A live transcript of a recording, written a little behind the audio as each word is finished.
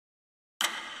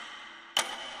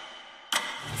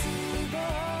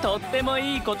とっても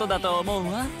いいことだと思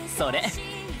うわ。そ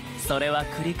れは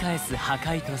繰り返す破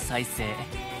壊と再生、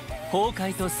崩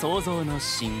壊と創造の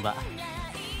神話。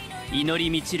祈り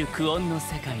満ちる苦音の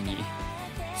世界に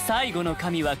最後の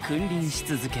神は君臨し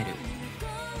続ける。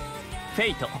フェ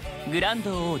イト、グラン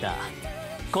ドオーダー、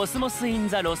コスモス・イン・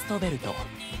ザ・ロストベルト、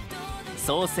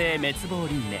創世滅亡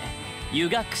輪廻、ユ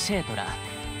ガクシェートラ、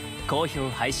好評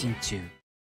配信中。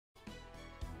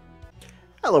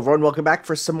Hello everyone, welcome back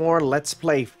for some more Let's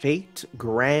Play Fate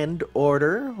Grand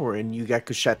Order. We're in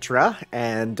Yugakshetra,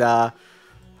 and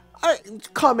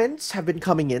comments have been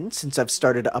coming in since I've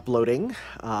started uploading.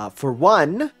 For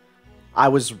one,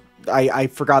 I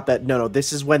forgot that, no,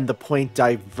 this is when the point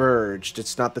diverged.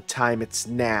 It's not the time, it's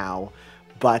now.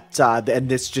 But, and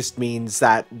this just means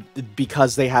that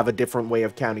because they have a different way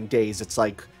of counting days, it's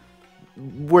like,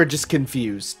 we're just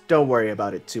confused. Don't worry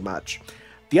about it too much.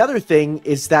 The other thing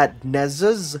is that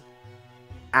Neza's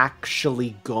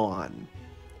actually gone.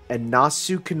 And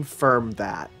Nasu confirmed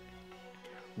that.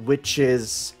 Which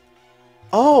is...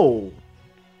 Oh!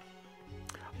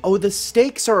 Oh, the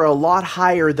stakes are a lot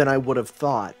higher than I would have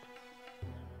thought.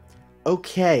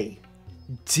 Okay.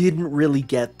 Didn't really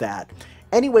get that.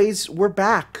 Anyways, we're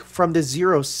back from the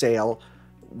zero sale.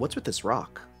 What's with this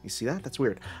rock? You see that? That's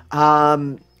weird.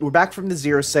 We're back from the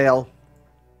zero sale.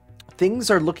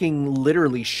 Things are looking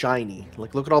literally shiny.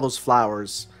 Like, look at all those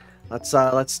flowers.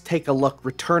 Let's take a look.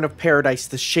 Return of Paradise,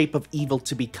 the shape of evil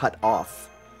to be cut off.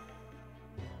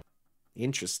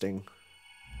 Interesting.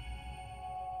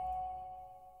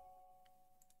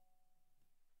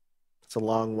 It's a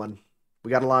long one. We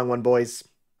got a long one, boys.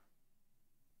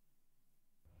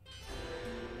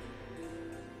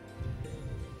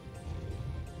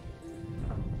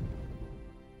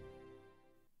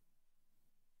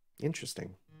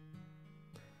 Interesting.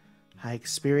 I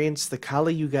experienced the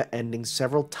Kali Yuga ending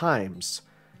several times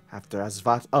after I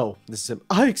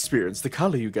experienced the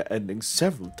Kali Yuga ending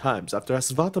several times after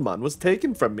Asvataman was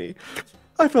taken from me.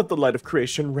 I felt the light of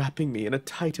creation wrapping me in a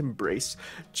tight embrace,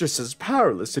 just as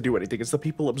powerless to do anything as the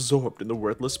people absorbed in the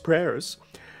wordless prayers.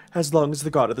 As long as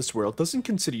the god of this world doesn't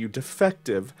consider you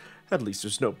defective, at least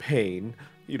there's no pain.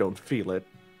 You don't feel it.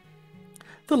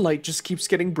 The light just keeps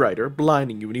getting brighter,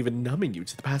 blinding you and even numbing you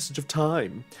to the passage of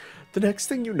time. The next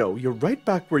thing you know, you're right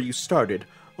back where you started,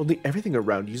 only everything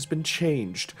around you's been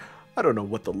changed. I don't know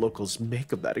what the locals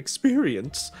make of that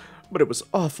experience, but it was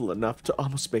awful enough to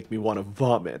almost make me want to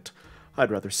vomit. I'd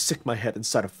rather stick my head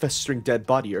inside a festering dead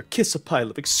body or kiss a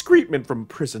pile of excrement from a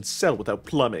prison cell without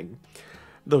plumbing.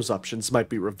 Those options might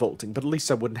be revolting, but at least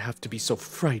I wouldn't have to be so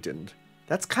frightened.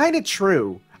 That's kind of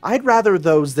true. I'd rather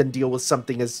those than deal with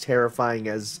something as terrifying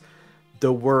as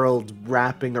the world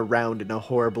wrapping around in a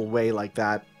horrible way like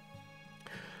that.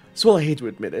 So while I hate to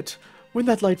admit it, when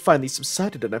that light finally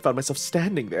subsided and I found myself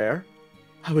standing there,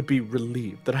 I would be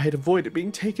relieved that I had avoided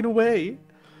being taken away.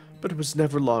 But it was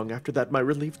never long after that my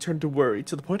relief turned to worry,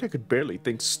 to the point I could barely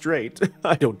think straight.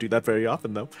 I don't do that very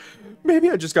often, though. Maybe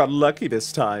I just got lucky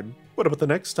this time. What about the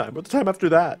next time, or the time after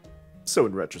that? So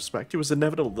in retrospect, it was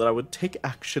inevitable that I would take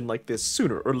action like this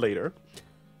sooner or later.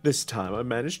 This time I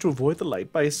managed to avoid the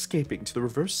light by escaping to the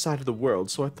reverse side of the world,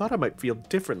 so I thought I might feel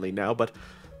differently now, but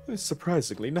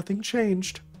surprisingly nothing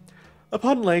changed.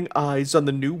 Upon laying eyes on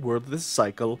the new world of this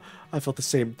cycle, I felt the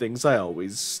same things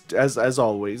as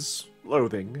always,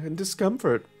 loathing and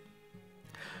discomfort.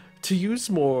 To use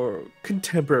more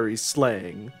contemporary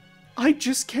slang, I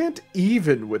just can't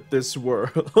even with this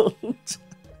world.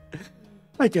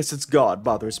 I guess it's God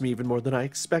bothers me even more than I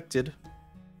expected.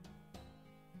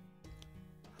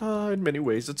 In many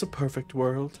ways, it's a perfect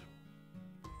world.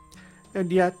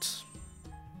 And yet,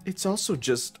 it's also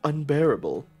just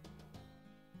unbearable.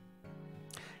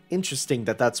 Interesting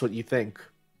that that's what you think.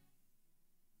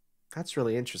 That's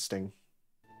really interesting.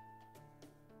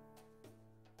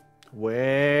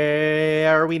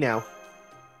 Where are we now?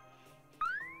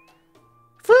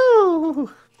 Woo!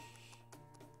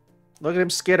 Look at him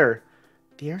skitter.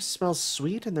 The air smells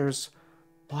sweet, and there's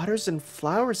waters and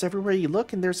flowers everywhere you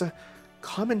look, and there's a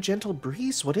calm and gentle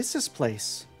breeze. What is this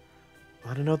place?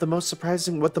 Want to know what the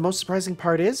most surprising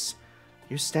part is?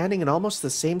 You're standing in almost the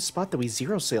same spot that we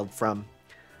zero-sailed from.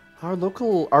 Our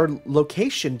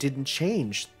location didn't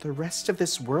change. The rest of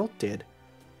this world did.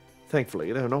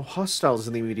 Thankfully, there are no hostiles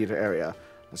in the immediate area.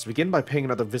 Let's begin by paying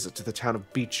another visit to the town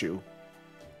of Bichu.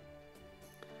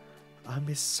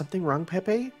 Is something wrong,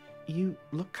 Pepe? You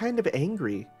look kind of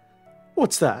angry.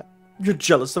 What's that? You're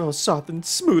jealous of how soft and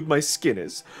smooth my skin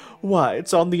is. Why,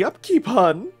 it's on the upkeep,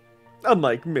 hun.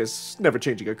 Unlike Miss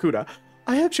Never-Changing Akuda,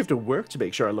 I actually have to work to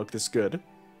make sure I look this good.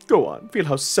 Go on, feel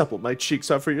how supple my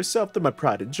cheeks are for yourself. They're my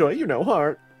pride and joy, you know,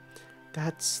 heart.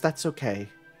 That's okay.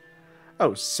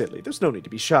 Oh, silly, there's no need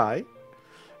to be shy.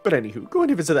 But anywho, going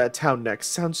to visit that town next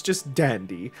sounds just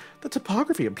dandy. The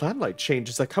topography and plant-light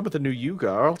changes that come with the new Yuga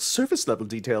are all surface-level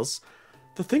details.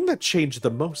 The thing that changed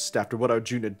the most after what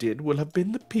Arjuna did will have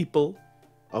been the people.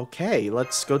 Okay,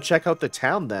 let's go check out the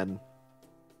town then.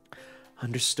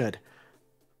 Understood.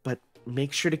 But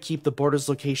make sure to keep the border's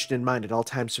location in mind at all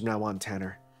times from now on,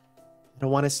 Tanner. I don't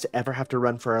want us to ever have to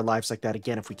run for our lives like that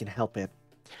again if we can help it.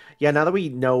 Yeah, now that we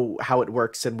know how it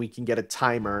works and we can get a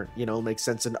timer, you know, makes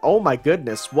sense. And oh my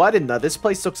goodness, what in the... This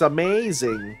place looks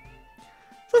amazing.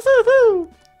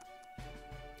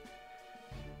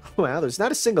 Wow, there's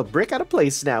not a single brick out of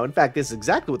place now. In fact, this is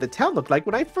exactly what the town looked like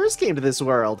when I first came to this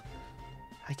world.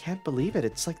 I can't believe it.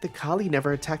 It's like the Kali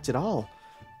never attacked at all.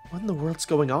 What in the world's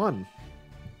going on?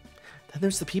 Then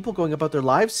there's the people going about their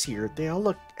lives here. They all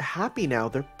look happy now.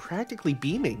 They're practically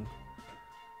beaming.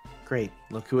 Great,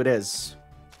 look who it is.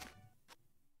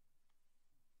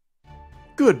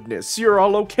 Goodness, you're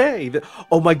all okay.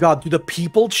 Oh my god, do the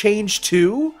people change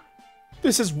too?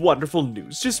 This is wonderful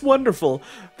news, just wonderful.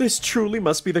 This truly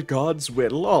must be the God's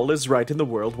will. All is right in the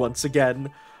world once again.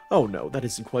 Oh no, that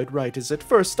isn't quite right, is it?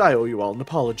 First, I owe you all an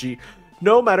apology.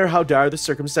 No matter how dire the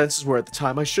circumstances were at the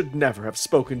time, I should never have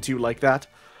spoken to you like that.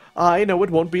 I know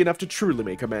it won't be enough to truly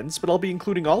make amends, but I'll be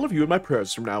including all of you in my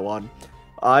prayers from now on.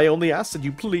 I only ask that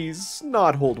you please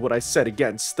not hold what I said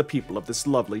against the people of this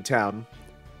lovely town.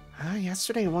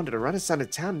 Yesterday he wanted to run us out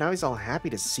of town, now he's all happy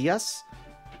to see us?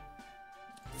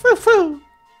 Foo-foo!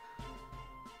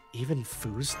 Even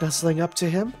Foo's nuzzling up to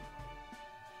him?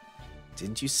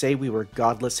 Didn't you say we were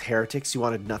godless heretics you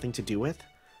wanted nothing to do with?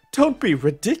 Don't be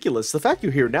ridiculous. The fact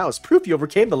you're here now is proof you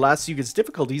overcame the last Yuga's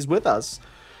difficulties with us.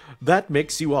 That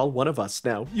makes you all one of us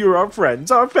now. You're our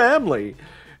friends, our family.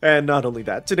 And not only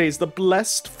that, today's the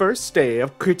blessed first day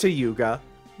of Krita Yuga,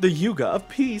 the Yuga of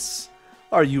Peace.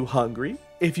 Are you hungry?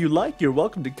 If you like, you're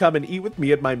welcome to come and eat with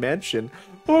me at my mansion.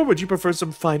 Or would you prefer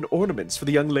some fine ornaments for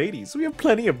the young ladies? We have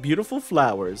plenty of beautiful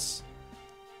flowers.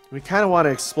 We kind of want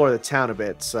to explore the town a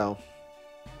bit, so...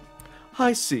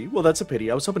 I see. Well, that's a pity.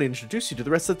 I was hoping to introduce you to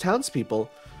the rest of the townspeople.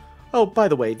 Oh, by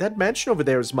the way, that mansion over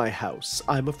there is my house.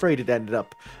 I'm afraid it ended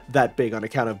up that big on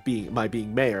account of my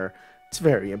being mayor. It's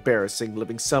very embarrassing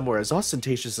living somewhere as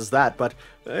ostentatious as that, but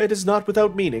it is not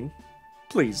without meaning.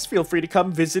 Please, feel free to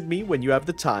come visit me when you have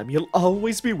the time. You'll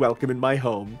always be welcome in my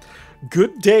home.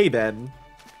 Good day, then.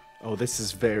 Oh, this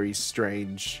is very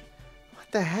strange. What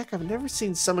the heck? I've never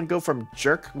seen someone go from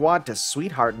jerkwad to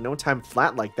sweetheart in no time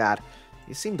flat like that.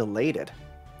 You seemed elated.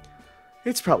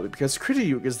 It's probably because Krita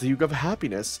Yuga is the Yuga of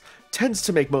happiness, tends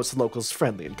to make most locals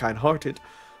friendly and kind-hearted.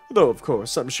 Though, of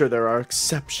course, I'm sure there are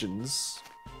exceptions.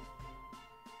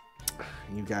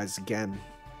 You guys again.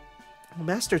 Oh,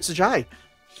 Master Tsujai.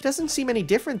 He doesn't seem any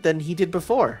different than he did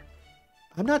before.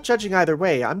 I'm not judging either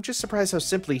way. I'm just surprised how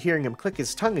simply hearing him click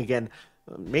his tongue again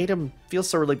made him feel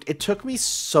so relieved. It took me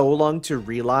so long to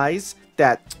realize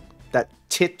that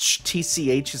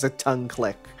TCH is a tongue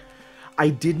click. I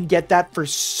didn't get that for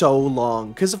so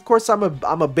long. Because, of course, I'm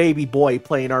a baby boy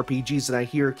playing RPGs, and I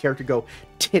hear a character go,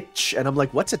 titch, and I'm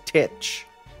like, what's a titch?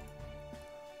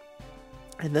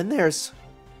 And then there's...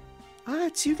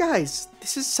 it's you guys.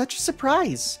 This is such a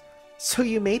surprise. So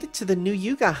you made it to the new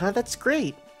Yuga, huh? That's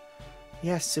great.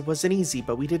 Yes, it wasn't easy,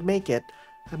 but we did make it.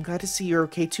 I'm glad to see you're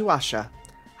okay too, Asha.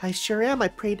 I sure am. I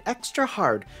prayed extra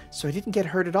hard, so I didn't get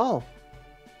hurt at all.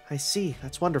 I see.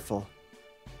 That's wonderful.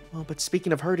 Well, but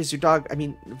speaking of hurt, is your dog,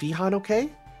 Vihan okay?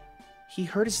 He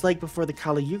hurt his leg before the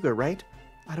Kali Yuga, right?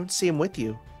 I don't see him with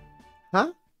you.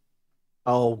 Huh?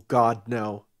 Oh, God,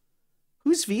 no.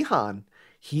 Who's Vihan?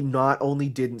 He not only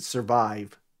didn't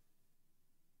survive,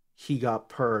 he got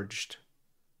purged.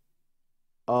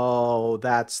 Oh,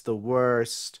 that's the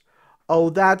worst. Oh,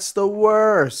 that's the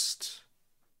worst.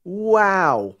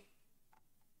 Wow.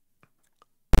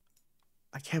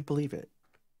 I can't believe it.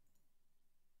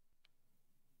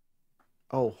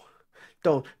 Oh,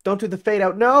 don't do the fade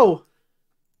out. No.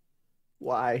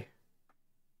 Why?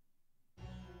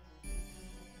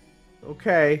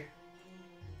 Okay.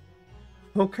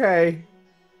 Okay.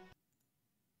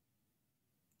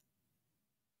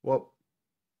 Well,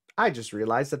 I just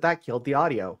realized that killed the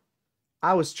audio.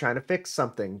 I was trying to fix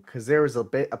something because there was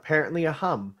apparently a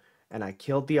hum, and I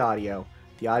killed the audio.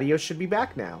 The audio should be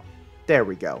back now. There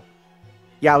we go.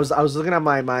 Yeah, I was looking at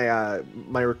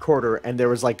my recorder, and there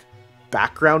was like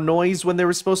background noise when they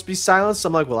were supposed to be silenced.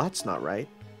 I'm like, well, that's not right.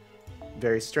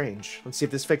 Very strange. Let's see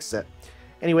if this fixes it.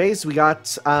 Anyways, we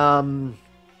got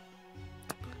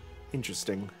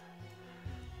interesting.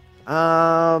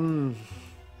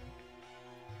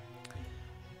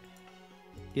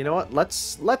 You know what?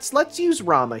 Let's use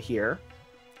Rama here.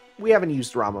 we haven't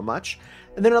used Rama much.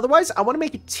 And then otherwise, I want to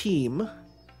make a team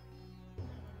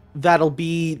that'll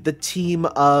be the team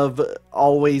of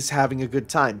always having a good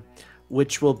time,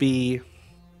 which will be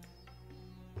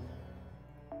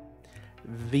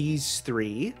these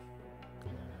three.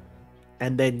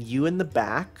 And then you in the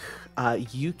back,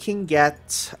 you can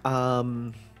get,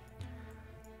 well,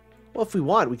 if we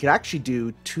want, we could actually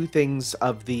do 2 things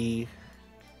of the,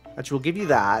 actually, we'll give you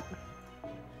that.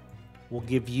 We'll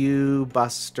give you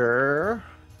Buster.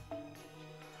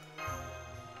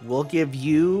 We'll give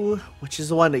you, which is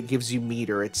the one that gives you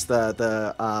Meteor. It's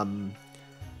the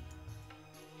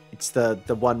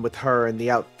one with her in the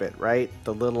outfit, right?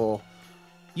 The little,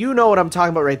 you know what I'm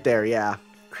talking about right there, yeah.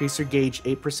 Increase your gauge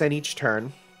 8% each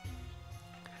turn.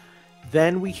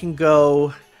 Then we can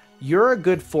go, you're a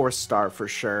good 4-star for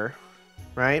sure,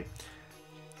 right?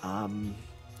 So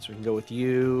we can go with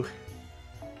you.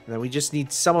 And then we just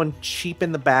need someone cheap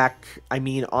in the back. I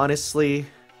mean, honestly,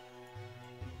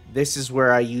 this is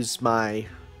where I use my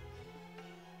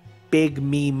big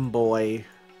meme boy.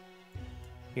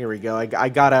 Here we go. I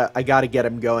gotta get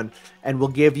him going. And we'll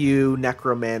give you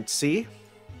Necromancy.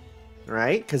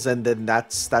 Right? Because then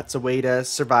that's a way to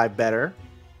survive better.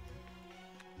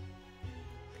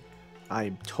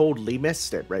 I totally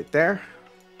missed it right there.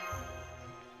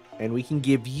 And we can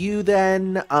give you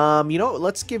then, you know,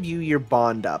 let's give you your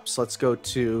bond up. So let's go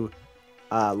to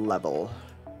level.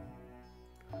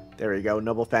 There we go.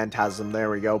 Noble Phantasm. There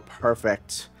we go.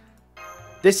 Perfect.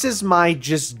 This is my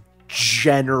just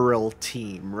general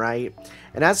team, right?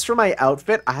 And as for my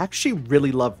outfit, I actually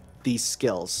really love these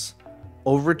skills.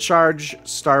 Overcharge,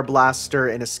 Star Blaster,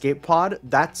 and Escape Pod.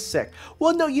 That's sick.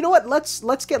 Well, no, you know what?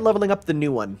 Let's get leveling up the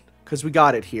new one. Because we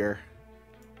got it here.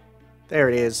 There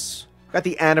it is. Got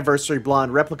the Anniversary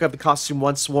Blonde. Replica of the costume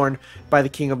once worn by the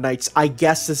King of Knights. I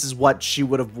guess this is what she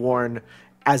would have worn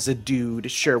as a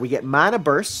dude. Sure, we get Mana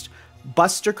Burst,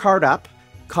 Buster card up,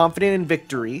 Confident in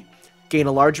Victory, gain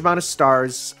a large amount of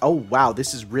stars. Oh, wow,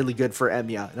 this is really good for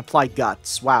Emiya. And apply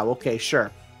Guts. Wow, okay,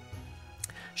 sure.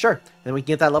 Sure, then we can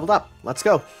get that leveled up. Let's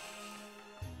go.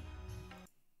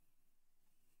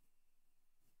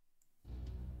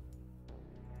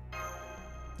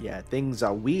 Yeah, things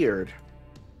are weird.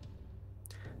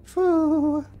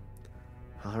 Phew.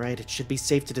 Alright, it should be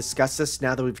safe to discuss this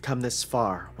now that we've come this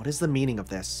far. What is the meaning of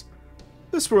this?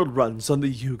 This world runs on the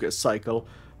Yuga cycle,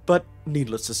 but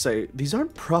needless to say, these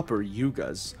aren't proper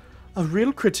Yugas. A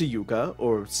real Krita Yuga,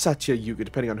 or Satya Yuga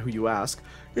depending on who you ask,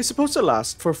 is supposed to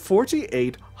last for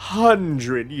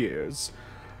 4,800 years.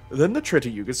 Then the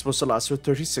Trita Yuga is supposed to last for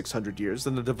 3,600 years,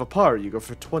 then the Dvapara Yuga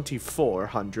for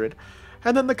 2,400,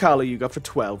 and then the Kali Yuga for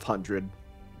 1,200.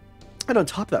 And on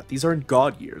top of that, these are in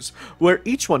God years, where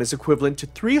each one is equivalent to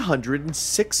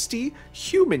 360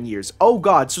 human years. Oh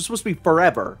god, so it's supposed to be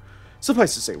forever.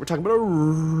 Suffice to say, we're talking about a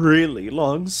really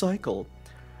long cycle.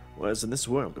 Whereas in this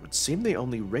world, it would seem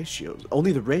only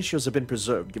the ratios have been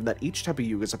preserved, given that each type of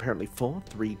Yuga is apparently 4,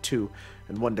 3, 2,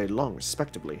 and 1 day long,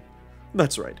 respectively.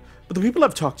 That's right, but the people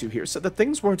I've talked to here said that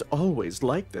things weren't always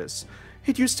like this.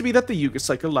 It used to be that the Yuga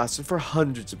cycle lasted for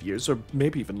hundreds of years, or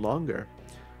maybe even longer.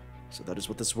 So that is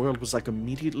what this world was like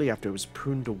immediately after it was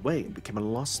pruned away and became a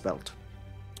Lostbelt.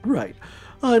 Right.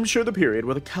 I'm sure the period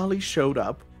where the Kali showed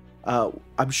up, would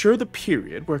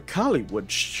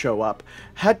show up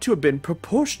had to have been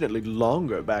proportionately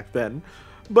longer back then,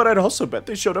 but I'd also bet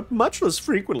they showed up much less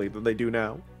frequently than they do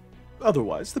now.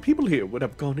 Otherwise, the people here would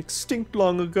have gone extinct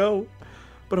long ago.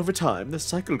 But over time, the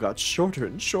cycle got shorter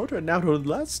and shorter, and now it only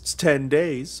lasts 10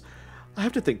 days. I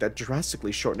have to think that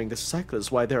drastically shortening the cycle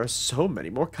is why there are so many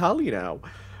more Kali now.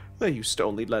 They used to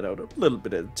only let out a little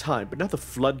bit at a time, but now the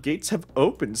floodgates have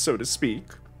opened, so to speak.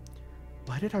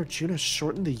 Why did Arjuna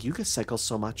shorten the Yuga cycle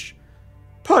so much?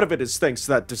 Part of it is thanks to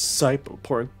that disciple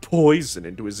pouring poison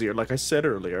into his ear, like I said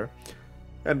earlier.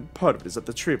 And part of it is that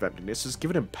the Tree of Emptiness has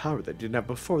given him power that he didn't have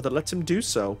before that lets him do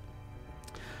so.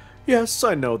 Yes,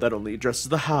 I know that only addresses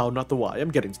the how, not the why.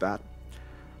 I'm getting to that.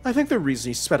 I think the reason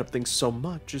he sped up things so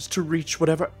much is to reach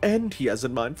whatever end he has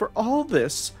in mind for all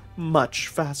this much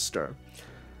faster.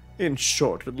 In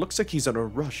short, it looks like he's on a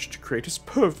rush to create his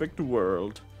perfect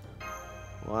world.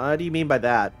 What do you mean by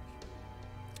that?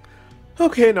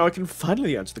 Okay, now I can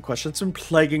finally answer the question that's been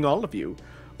plaguing all of you.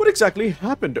 What exactly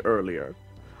happened earlier?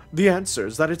 The answer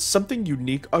is that it's something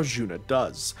unique Arjuna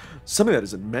does. Something that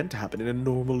isn't meant to happen in a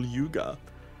normal Yuga.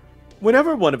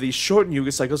 Whenever one of these shortened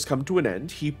Yuga cycles come to an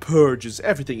end, he purges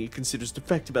everything he considers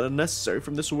defective and unnecessary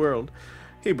from this world.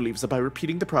 He believes that by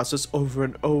repeating the process over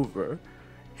and over,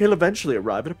 he'll eventually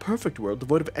arrive at a perfect world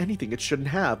devoid of anything it shouldn't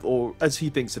have, or, as he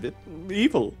thinks of it,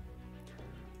 evil.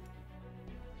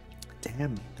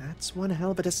 Damn, that's one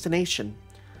hell of a destination.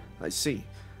 I see.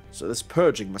 So this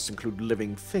purging must include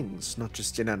living things, not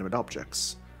just inanimate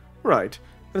objects. Right.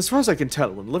 And as far as I can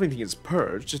tell, when a living thing is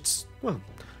purged, it's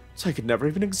like it never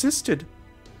even existed.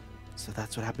 So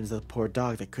that's what happens to the poor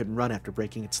dog that couldn't run after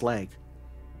breaking its leg.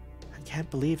 I can't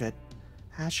believe it.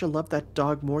 Asha loved that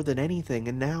dog more than anything,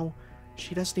 and now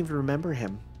she doesn't even remember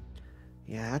him.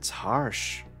 Yeah, that's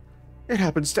harsh. It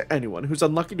happens to anyone who's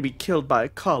unlucky to be killed by a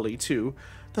collie, too.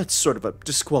 That's sort of a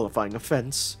disqualifying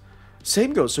offense.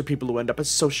 Same goes for people who end up as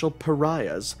social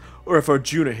pariahs, or if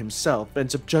Arjuna himself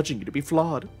ends up judging you to be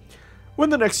flawed. When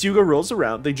the next Yuga rolls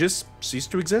around, they just cease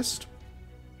to exist.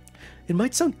 It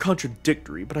might sound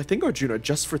contradictory, but I think Arjuna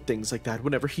adjusts for things like that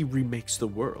whenever he remakes the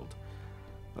world.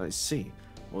 I see.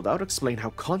 Well, that would explain how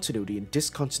continuity and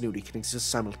discontinuity can exist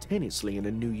simultaneously in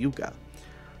a new Yuga.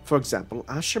 For example,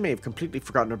 Asha may have completely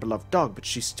forgotten her beloved dog, but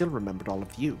she still remembered all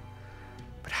of you.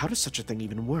 But how does such a thing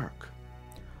even work?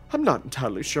 I'm not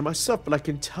entirely sure myself, but I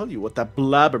can tell you what that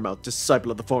blabbermouth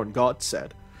disciple of the foreign god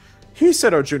said. He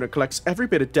said Arjuna collects every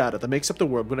bit of data that makes up the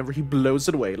world whenever he blows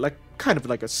it away, kind of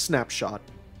like a snapshot.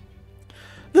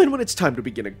 Then when it's time to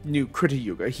begin a new Krita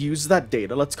Yuga, he uses that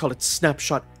data, let's call it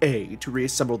Snapshot A, to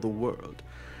reassemble the world.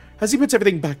 As he puts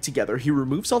everything back together, he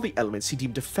removes all the elements he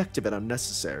deemed defective and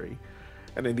unnecessary.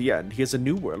 And in the end, he has a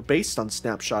new world based on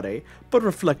Snapshot A, but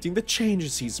reflecting the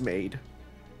changes he's made.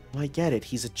 Well, I get it,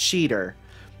 he's a cheater.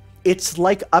 It's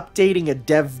like updating a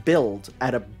dev build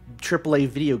at a AAA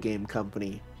video game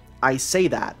company. I say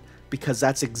that because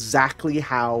that's exactly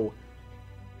how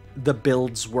the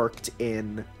builds worked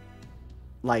in,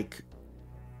 like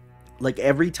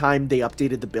every time they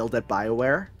updated the build at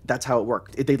BioWare, that's how it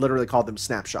worked. They literally called them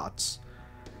snapshots.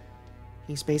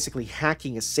 He's basically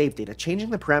hacking his save data, changing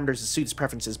the parameters to suit his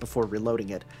preferences before reloading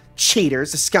it.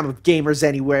 Cheaters, a scum of gamers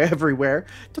everywhere.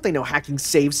 Don't they know hacking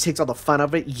saves takes all the fun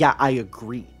of it? Yeah, I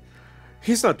agree.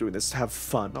 He's not doing this to have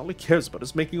fun. All he cares about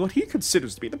is making what he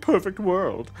considers to be the perfect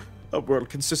world. A world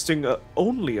consisting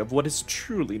only of what is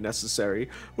truly necessary,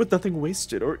 with nothing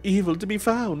wasted or evil to be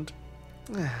found.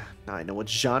 Now I know what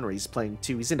genre he's playing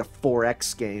too. He's into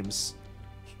 4X games.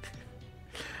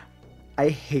 I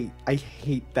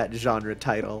hate that genre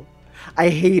title. I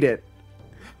hate it.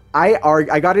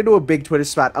 I got into a big Twitter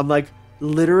spat. I'm like,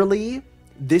 literally,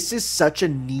 this is such a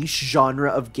niche genre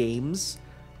of games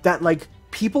that, like,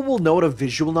 people will know what a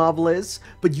visual novel is,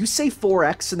 but you say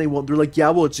 4X and they won't. They're like, yeah,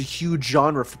 well, it's a huge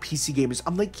genre for PC gamers.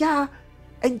 I'm like, yeah,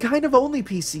 and kind of only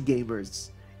PC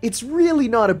gamers. It's really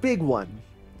not a big one.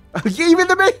 Even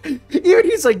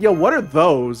he's like, yo, what are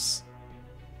those?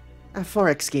 A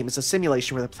 4X game is a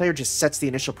simulation where the player just sets the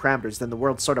initial parameters, then the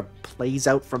world sort of plays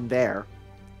out from there.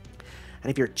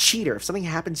 And if you're a cheater, if something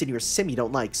happens in your sim you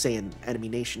don't like, say an enemy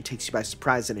nation takes you by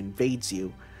surprise and invades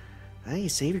you, you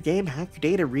save your game, hack your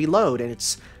data, reload, and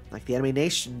it's like the enemy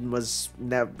nation was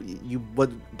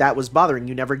that was bothering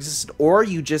you never existed. Or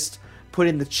you just put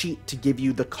in the cheat to give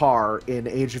you the car in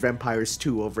Age of Empires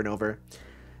 2 over and over.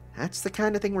 That's the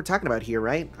kind of thing we're talking about here,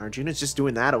 right? Arjuna's just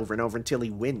doing that over and over until he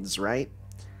wins, right?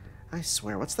 I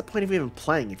swear, what's the point of even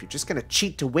playing if you're just gonna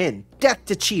cheat to win? Death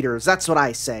to cheaters, that's what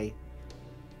I say.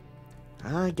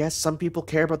 I guess some people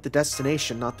care about the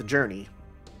destination, not the journey.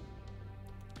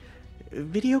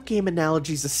 Video game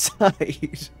analogies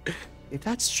aside, if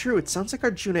that's true, it sounds like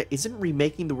Arjuna isn't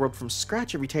remaking the world from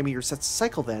scratch every time he resets the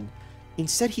cycle then.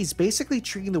 Instead, he's basically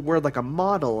treating the world like a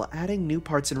model, adding new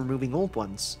parts and removing old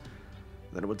ones.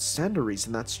 Then it would stand to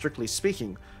reason that, strictly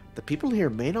speaking, the people here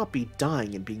may not be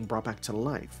dying and being brought back to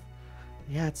life.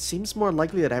 Yeah, it seems more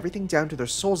likely that everything down to their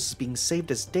souls is being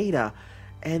saved as data,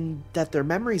 and that their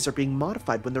memories are being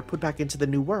modified when they're put back into the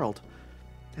new world.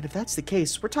 And if that's the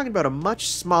case, we're talking about a much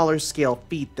smaller scale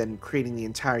feat than creating the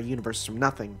entire universe from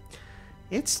nothing.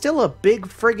 It's still a big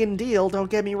friggin' deal,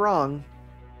 don't get me wrong.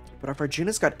 But if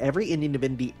Arjuna's got every Indian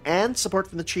divinity and support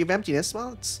from the Tree of Emptiness,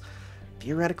 well, it's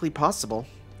theoretically possible.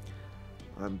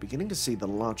 I'm beginning to see the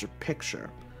larger picture.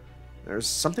 There's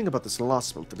something about this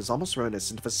Lostbelt that is almost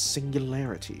reminiscent of a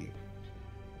singularity.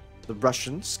 The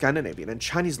Russian, Scandinavian, and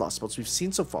Chinese Lostbelts we've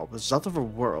seen so far were the result of a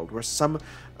world where some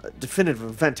definitive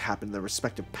event happened in their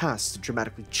respective pasts to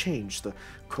dramatically change the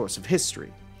course of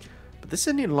history. But this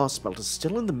Indian Lostbelt is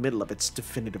still in the middle of its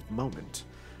definitive moment.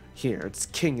 Here, its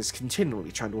king is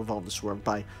continually trying to evolve this world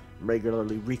by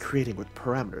regularly recreating with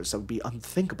parameters that would be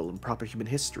unthinkable in proper human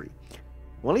history.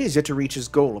 While he has yet to reach his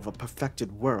goal of a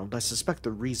perfected world, I suspect the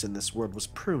reason this world was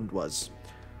pruned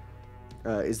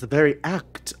is the very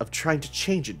act of trying to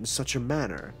change it in such a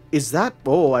manner. Is that...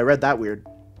 Oh, I read that weird.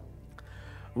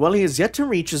 While he has yet to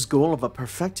reach his goal of a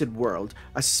perfected world,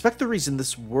 I suspect the reason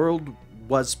this world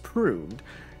was pruned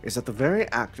is that the very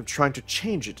act of trying to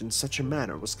change it in such a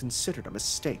manner was considered a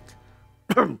mistake.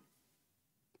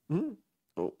 Hmm?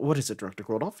 What is it, Director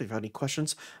Grodolf? If you have any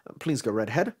questions, please go right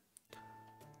ahead.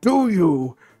 Do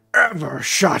you ever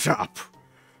shut up?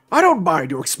 I don't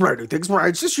mind you explaining things, but I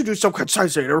insist you do so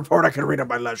concisely in a report I can read at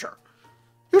my leisure.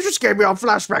 You just gave me all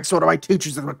flashbacks to one of my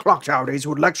teachers in the clock tower days who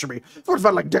would lecture me for what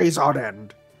felt like days on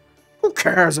end. Who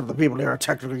cares if the people here are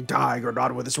technically dying or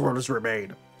not when this world has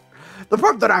remained? The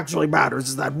part that actually matters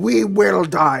is that we will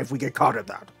die if we get caught in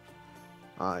that.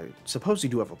 I suppose you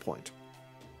do have a point.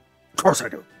 Of course I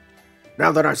do.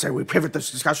 Now that I say we pivot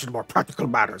this discussion to more practical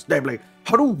matters, namely,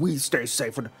 how do we stay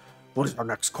safe and what is our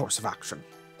next course of action?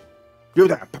 You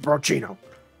there, Pepperoncino.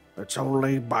 It's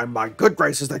only by my good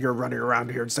graces that you're running around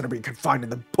here instead of being confined in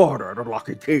the border at a lock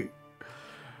and key.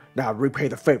 Now repay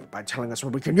the favor by telling us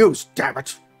what we can use, damn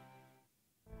it!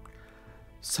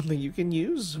 Something you can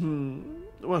use?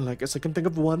 Well, I guess I can think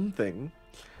of one thing.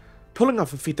 Pulling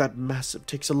off a feat that massive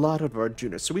takes a lot out of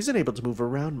Arjuna, so he's unable to move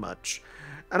around much.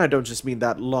 And I don't just mean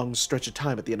that long stretch of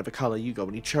time at the end of a Kali Yuga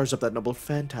when he charged up that noble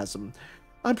phantasm.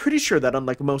 I'm pretty sure that,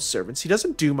 unlike most servants, he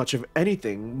doesn't do much of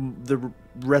anything the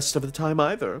rest of the time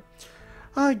either.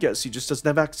 I guess he just doesn't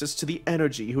have access to the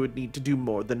energy he would need to do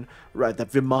more than ride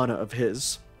that Vimana of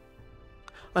his.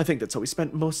 I think that's how he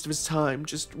spent most of his time,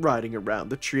 just riding around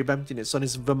the Tree of Emptiness on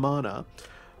his Vimana.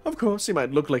 Of course, he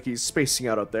might look like he's spacing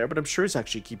out there, but I'm sure he's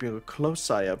actually keeping a close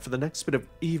eye out for the next bit of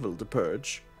evil to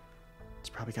purge. It's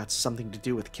probably got something to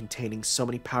do with containing so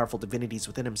many powerful divinities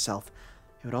within himself.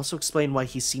 It would also explain why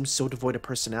he seems so devoid of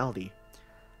personality.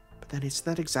 But then isn't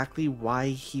that exactly why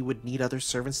he would need other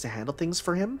servants to handle things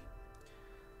for him?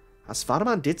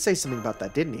 Svatoman did say something about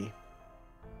that, didn't he?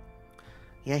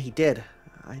 Yeah, he did.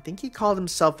 I think he called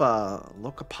himself a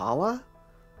Lokapala?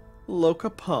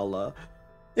 Lokapala.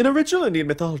 In original Indian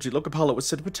mythology, Lokapala was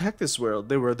said to protect this world.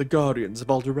 They were the guardians of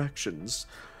all directions.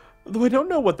 Though I don't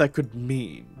know what that could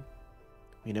mean.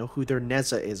 We know who their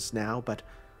Neza is now, but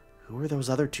who are those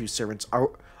other two servants?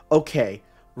 Okay,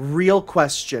 real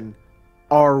question.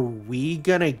 Are we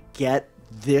gonna get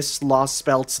this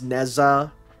Lostbelt's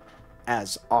Neza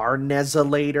as our Neza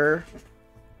later?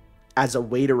 As a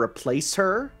way to replace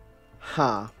her?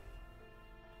 Huh.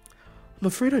 I'm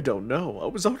afraid I don't know. I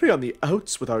was already on the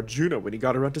outs with Arjuna when he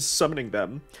got around to summoning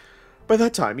them. By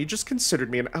that time, he just considered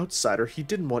me an outsider he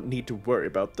didn't need to worry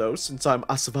about, though, since I'm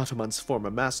Asavataman's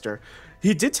former master.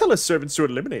 He did tell his servants to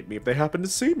eliminate me if they happened to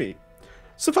see me.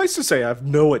 Suffice to say, I have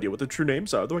no idea what the true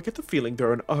names are, though I get the feeling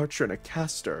they're an archer and a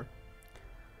caster.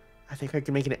 I think I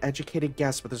can make an educated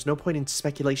guess, but there's no point in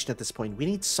speculation at this point. We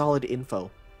need solid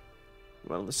info.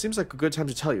 Well, this seems like a good time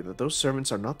to tell you that those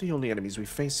servants are not the only enemies we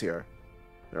face here.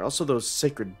 There are also those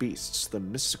sacred beasts, the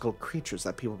mystical creatures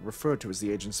that people refer to as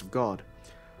the agents of God.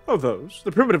 Of those,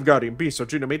 the primitive guardian beasts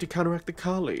Arjuna made to counteract the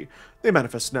Kali. They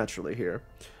manifest naturally here.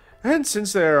 And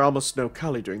since there are almost no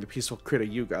Kali during the peaceful Krita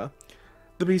Yuga,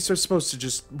 the beasts are supposed to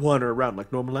just wander around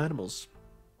like normal animals.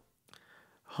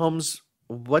 Holmes,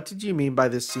 what did you mean by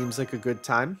this seems like a good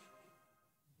time?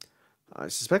 I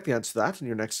suspect the answer to that in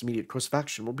your next immediate course of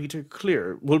action will be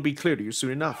clear to you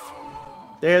soon enough.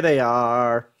 There they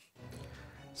are.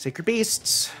 Sacred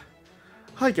beasts.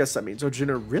 I guess that means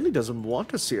Arjuna really doesn't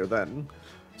want us here then.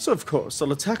 So of course,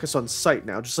 they'll attack us on sight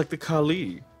now, just like the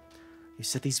Kali. You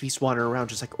said these beasts wander around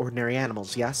just like ordinary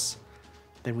animals, yes?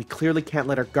 Then we clearly can't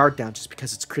let our guard down just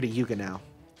because it's Krita Yuga now.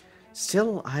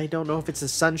 Still, I don't know if it's the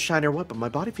sunshine or what, but my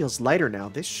body feels lighter now.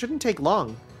 This shouldn't take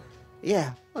long.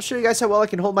 Yeah, I'll show you guys how well I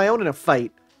can hold my own in a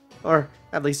fight. Or,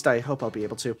 at least I hope I'll be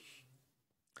able to.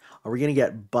 Are we gonna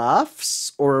get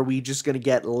buffs, or are we just gonna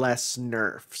get less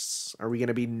nerfs? Are we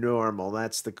gonna be normal?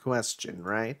 That's the question,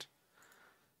 right?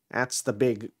 That's the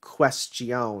big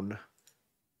question.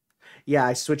 Yeah,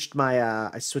 I switched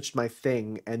my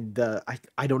thing, and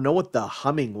I don't know what the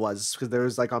humming was, because there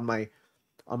was like on my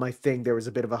thing there was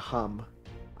a bit of a hum.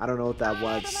 I don't know what that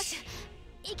was.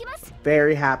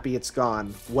 Very happy it's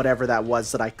gone. Whatever that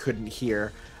was that I couldn't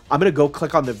hear. I'm gonna go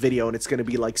click on the video and it's gonna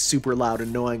be like super loud and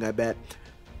annoying, I bet.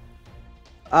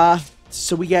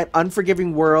 So we get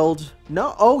Unforgiving World.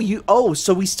 No,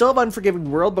 so we still have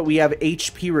Unforgiving World, but we have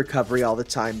HP recovery all the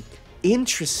time.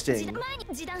 Interesting.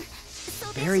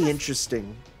 Very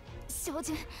interesting. I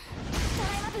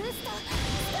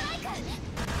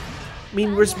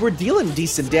mean, we're dealing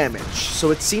decent damage,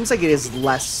 so it seems like it is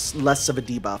less of a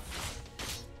debuff.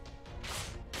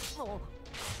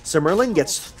 So Merlin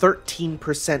gets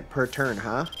 13% per turn,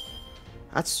 huh?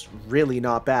 That's really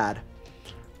not bad.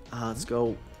 Let's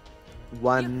go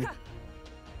 1,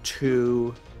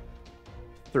 2,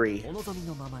 3.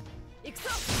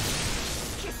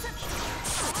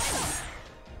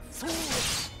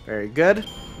 Very good.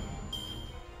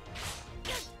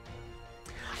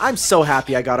 I'm so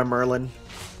happy I got a Merlin.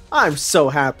 I'm so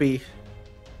happy.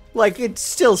 Like, it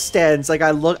still stands. Like,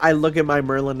 I look at my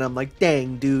Merlin and I'm like,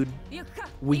 dang, dude.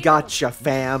 We gotcha,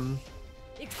 fam.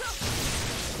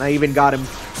 And I even got him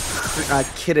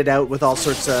kitted out with all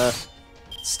sorts of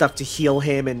stuff to heal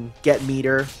him and get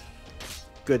meter.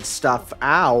 Good stuff.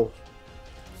 Ow.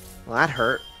 Well, that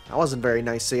hurt. That wasn't very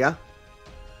nice of ya.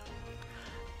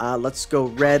 Let's go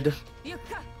red.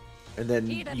 And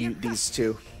then these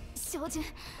two.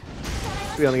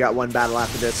 We only got one battle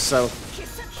after this, so...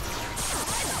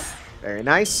 Very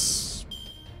nice.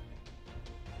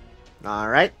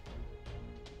 Alright.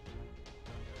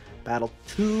 Battle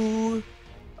 2.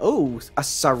 Oh, a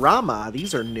Sarama.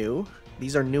 These are new.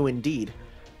 These are new indeed.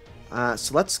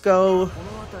 So let's go.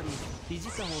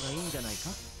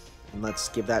 And let's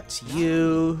give that to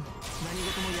you.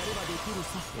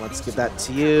 Let's give that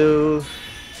to you.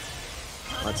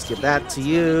 Let's give that to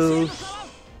you.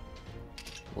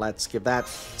 Let's give that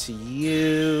to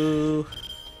you.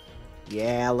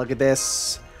 Yeah, look at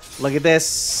this. Look at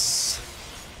this.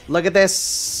 Look at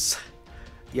this.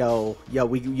 Yo,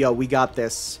 we got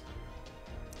this.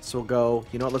 So we'll go,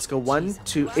 you know what, let's go 1,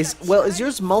 2. Is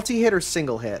yours multi-hit or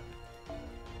single hit?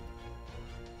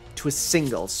 To a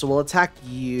single. So we'll attack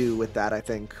you with that, I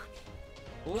think.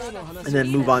 And then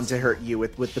move on to hurt you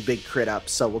with the big crit up.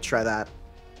 So we'll try that.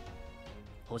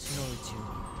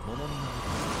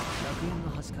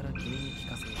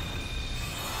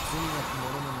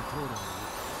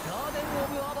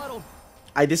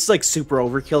 This is like super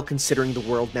overkill considering the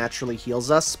world naturally heals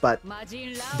us, but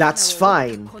that's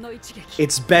fine.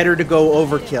 It's better to go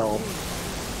overkill.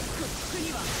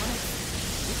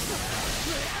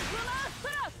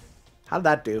 How'd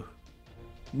that do?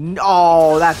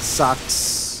 No, that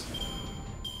sucks.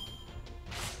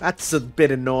 That's a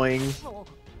bit annoying.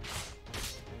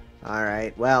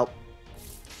 Alright, well.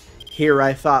 Here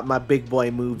I thought my big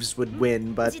boy moves would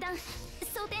win, but...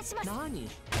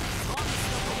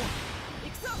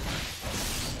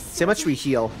 See how much we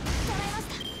heal.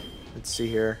 Let's see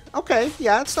here. Okay,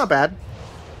 yeah, it's not bad.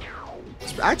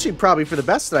 It's actually probably for the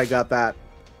best that I got that.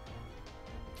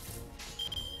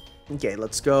 Okay,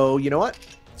 let's go. You know what?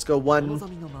 Let's go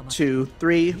 1, 2,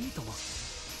 3.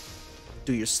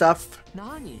 Do your stuff.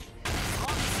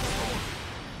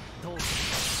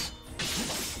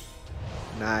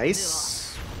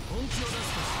 Nice.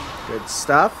 Good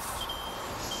stuff.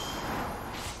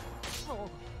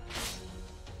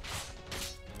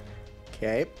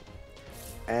 Okay.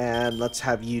 And let's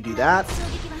have you do that.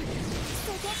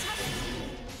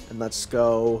 And let's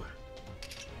go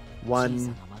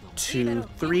 1, 2,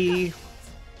 3.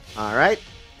 Alright.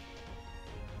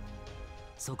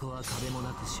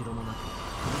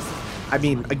 I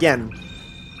mean, again,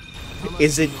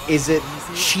 is it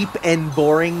cheap and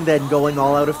boring than going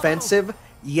all out offensive?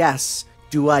 Yes.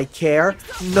 Do I care?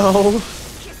 No.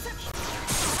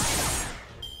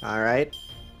 Alright.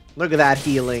 Look at that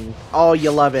healing. Oh,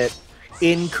 you love it.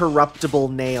 Incorruptible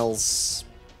nails.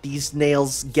 These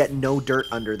nails get no dirt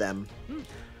under them.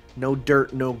 No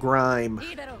dirt, no grime.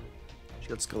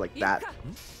 Let's go like that.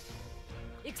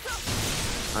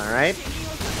 Alright.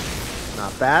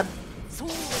 Not bad.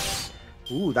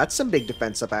 Ooh, that's some big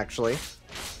defense up, actually.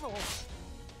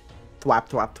 Thwap,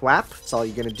 thwap, thwap. That's all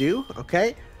you're gonna do.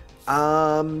 Okay.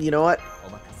 You know what?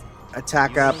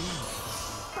 Attack up.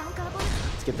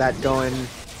 Let's get that going.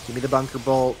 Give me the bunker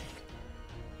bolt.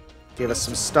 Give us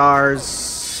some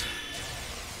stars.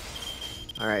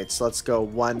 Alright, so let's go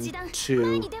 1,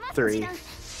 2, 3.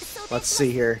 Let's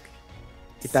see here.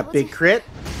 Get that big crit.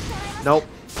 Nope.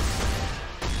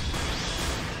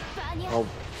 Oh,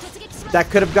 that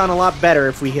could have gone a lot better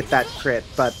if we hit that crit,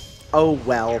 but oh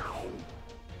well.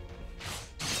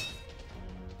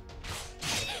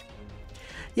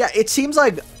 Yeah, it seems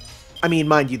like, I mean,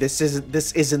 mind you, this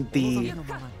isn't the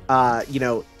you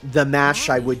know, the mash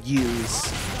I would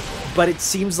use, but it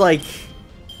seems like,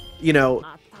 you know,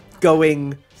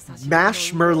 going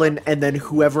mash Merlin and then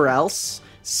whoever else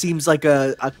seems like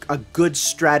a good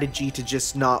strategy to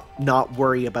just not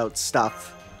worry about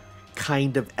stuff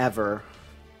kind of ever.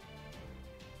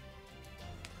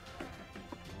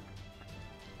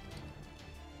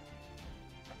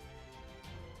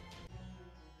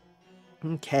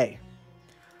 Okay.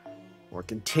 We're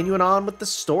continuing on with the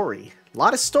story. A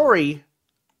lot of story.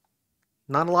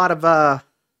 Not a lot of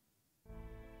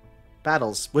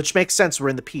battles, which makes sense, we're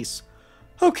in the peace.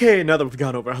 Okay, now that we've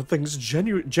gone over how things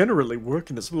generally work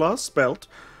in this Lostbelt,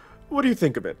 what do you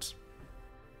think of it?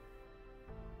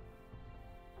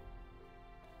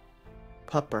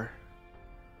 Pupper.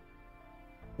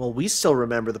 Well, we still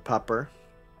remember the pupper.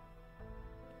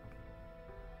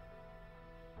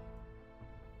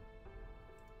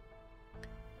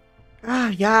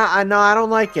 Yeah, I know, I don't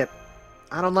like it.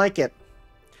 I don't like it.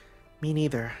 Me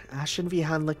neither. Ash and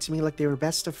Vihan looked to me like they were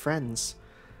best of friends.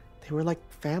 They were like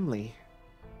family.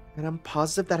 And I'm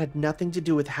positive that had nothing to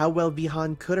do with how well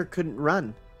Vihan could or couldn't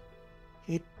run.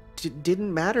 It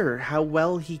didn't matter how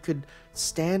well he could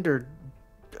stand or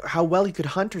how well he could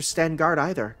hunt or stand guard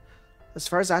either. As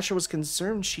far as Asha was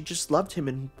concerned, she just loved him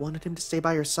and wanted him to stay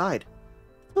by her side.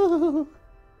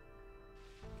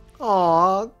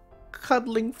 Aww,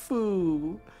 cuddling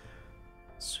Foo.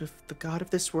 So if the god of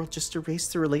this world just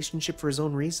erased the relationship for his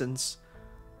own reasons,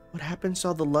 what happened to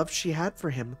all the love she had for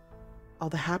him? All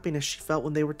the happiness she felt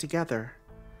when they were together?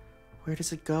 Where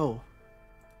does it go?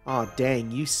 Aw,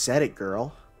 dang, you said it,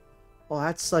 girl. Well,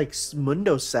 that's like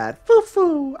Mundo sad.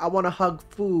 Foo-foo! I want to hug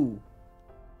Foo.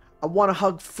 I want to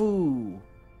hug Foo.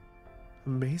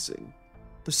 Amazing.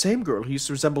 The same girl who used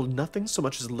to resemble nothing so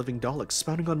much as a living doll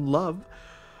expounding on love.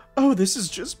 Oh, this is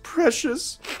just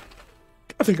precious.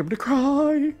 I think I'm gonna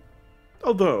cry.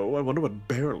 Although, I wonder what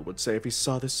Beryl would say if he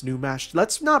saw this new mash.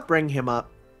 Let's not bring him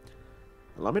up.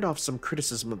 Allow me to offer some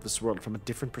criticism of this world from a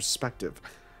different perspective.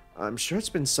 I'm sure it's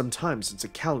been some time since a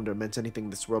calendar meant anything in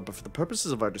this world, but for the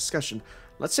purposes of our discussion,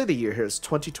 let's say the year here is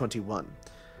 2021.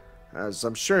 As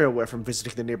I'm sure you're aware from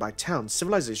visiting the nearby town,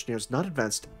 civilization here has not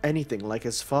advanced anything like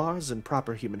as far as in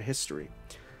proper human history.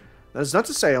 That is not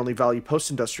to say I only value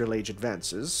post-industrial age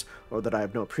advances, or that I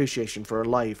have no appreciation for a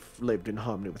life lived in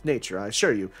harmony with nature. I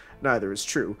assure you, neither is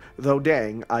true, though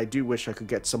dang, I do wish I could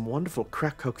get some wonderful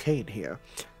crack cocaine here.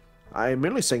 I am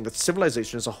merely saying that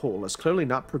civilization as a whole has clearly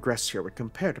not progressed here when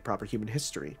compared to proper human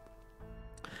history.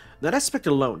 That aspect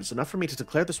alone is enough for me to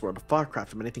declare this world a far cry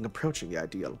from anything approaching the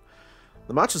ideal.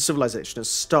 The march of civilization has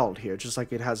stalled here, just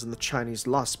like it has in the Chinese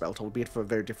Lostbelt, albeit for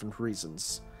very different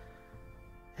reasons.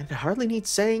 And it hardly needs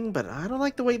saying, but I don't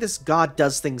like the way this god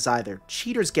does things either.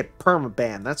 Cheaters get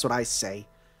perma-banned, that's what I say.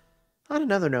 On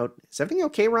another note, is everything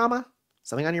okay, Rama?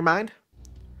 Something on your mind?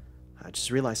 I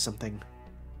just realized something.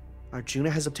 Arjuna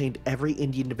has obtained every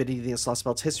Indian divinity in the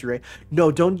Lostbelt's history, right? No,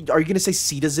 don't. Are you going to say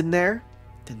Sita's in there?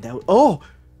 Then that would... Oh!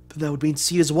 Then that would mean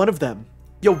Sita's one of them.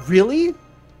 Yo, really?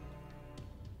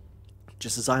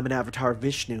 Just as I'm an avatar of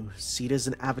Vishnu, Sita's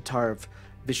an avatar of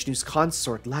Vishnu's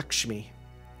consort, Lakshmi.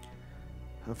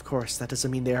 Of course, that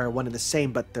doesn't mean they are one and the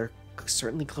same, but they're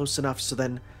certainly close enough, so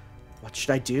then what should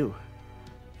I do?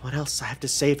 What else? I have to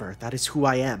save her. That is who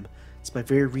I am. It's my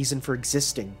very reason for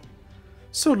existing.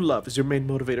 So love is your main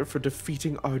motivator for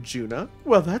defeating Arjuna?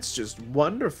 Well, that's just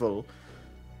wonderful.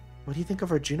 What do you think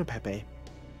of Arjuna, Pepe?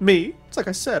 Me? It's like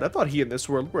I said, I thought he and this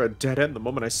world were a dead end the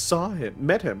moment I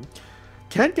met him.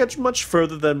 Can't get much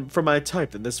further than from my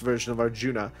type than this version of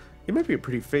Arjuna. He might be a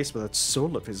pretty face, but that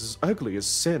soul of his is ugly as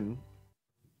sin.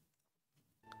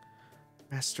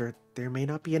 Master, there may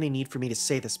not be any need for me to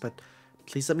say this, but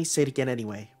please let me say it again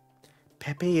anyway.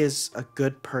 Pepe is a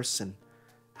good person.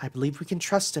 I believe we can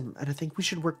trust him, and I think we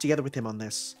should work together with him on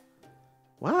this.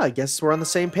 Wow, I guess we're on the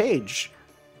same page.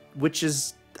 Which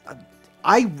is...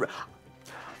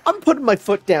 I'm putting my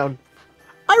foot down.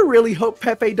 I really hope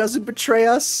Pepe doesn't betray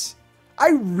us.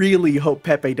 I really hope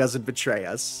Pepe doesn't betray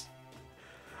us.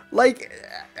 Like,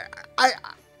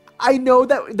 I know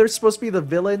that they're supposed to be the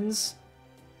villains,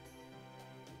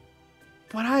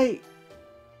 but I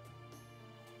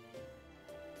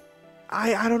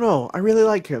don't know. I really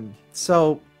like him.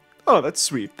 So, oh, that's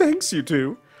sweet. Thanks, you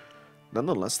two.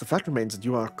 Nonetheless, the fact remains that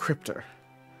you are a crypter.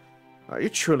 Are you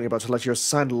truly about to let your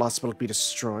assigned Lostbelt be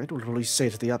destroyed? What will you say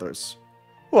to the others?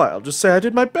 Why, I'll just say I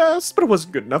did my best, but it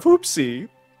wasn't good enough. Oopsie.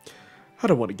 I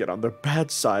don't want to get on their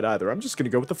bad side either. I'm just going to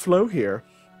go with the flow here.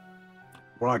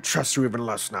 Well, I trust you even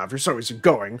less now. If you're so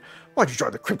easygoing, why'd you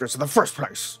join the crypters in the first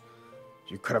place?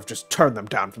 You could have just turned them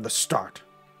down from the start.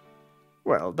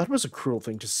 Well, that was a cruel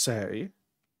thing to say.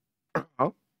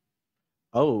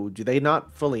 Oh, do they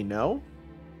not fully know?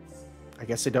 I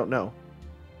guess they don't know.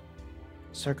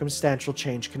 Circumstantial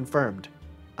change confirmed.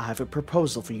 I have a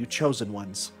proposal for you chosen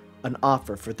ones. An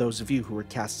offer for those of you who were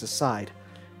cast aside.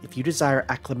 If you desire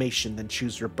acclamation, then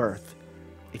choose your birth.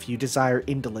 If you desire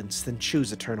indolence, then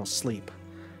choose eternal sleep.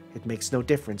 It makes no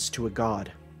difference to a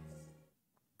god.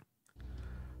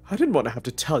 I didn't want to have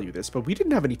to tell you this, but we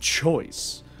didn't have any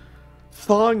choice.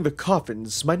 Thawing the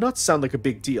coffins might not sound like a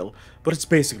big deal, but it's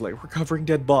basically like recovering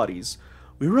dead bodies.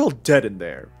 We were all dead in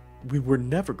there. We were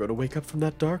never going to wake up from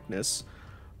that darkness.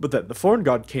 But then the foreign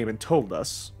god came and told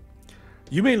us,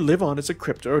 you may live on as a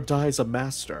crypter or die as a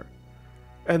master.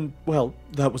 And, well,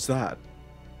 that was that.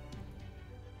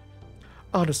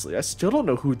 Honestly, I still don't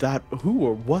know who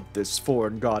or what this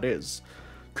foreign god is.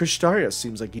 Krishtaria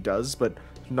seems like he does, but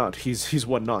he's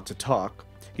one not to talk.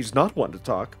 He's not one to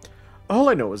talk. All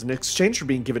I know is in exchange for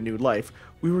being given new life,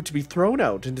 we were to be thrown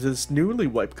out into this newly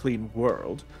wiped clean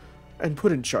world, and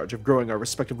put in charge of growing our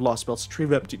respective Lostbelt's tree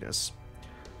of emptiness.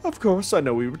 Of course, I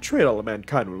know we betrayed all of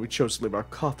mankind when we chose to leave our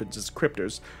coffins as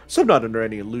cryptors, so I'm not under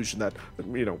any illusion that,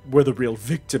 we're the real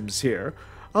victims here.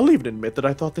 I'll even admit that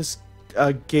I thought this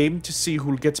game to see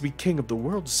who'll get to be king of the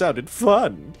world sounded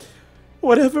fun.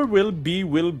 Whatever will be,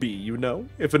 you know?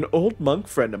 If an old monk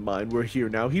friend of mine were here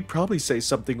now, he'd probably say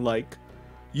something like,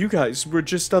 "You guys were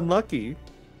just unlucky."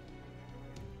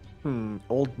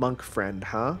 Old monk friend,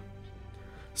 huh?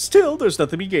 Still, there's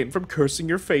nothing to be gained from cursing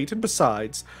your fate, and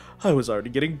besides, I was already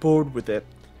getting bored with it.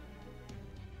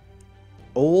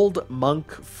 Old monk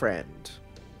friend.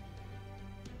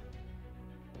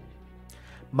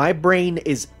 My brain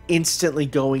is instantly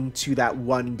going to that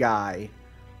one guy,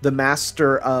 the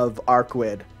master of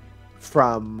Arkwid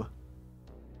from...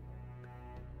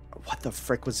 What the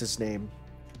frick was his name?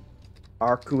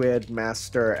 Arkwid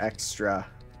Master Extra.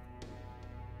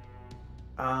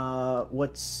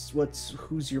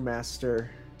 Who's your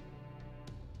master?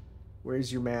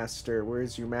 Where's your master?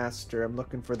 Where's your master? I'm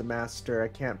looking for the master. I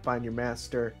can't find your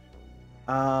master.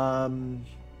 Why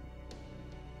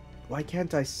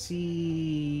can't I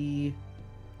see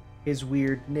his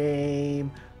weird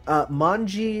name?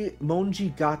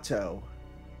 Monji Gato.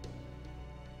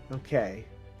 Okay.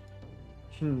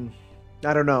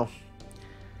 I don't know.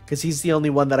 Because he's the only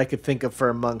one that I could think of for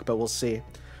a monk, but we'll see.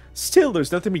 Still,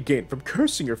 there's nothing to be gained from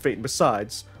cursing your fate, and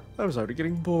besides, I was already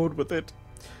getting bored with it.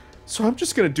 So I'm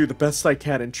just gonna do the best I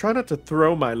can and try not to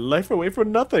throw my life away for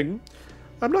nothing.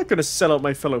 I'm not gonna sell out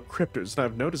my fellow cryptors, and I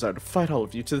have no desire to fight all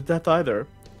of you to the death either.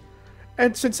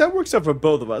 And since that works out for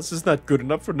both of us, isn't that good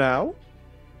enough for now?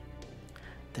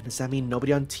 Then does that mean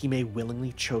nobody on Team A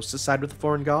willingly chose to side with the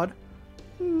foreign god?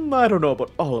 I don't know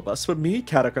about all of us, but me,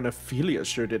 Kadak, and Ophelia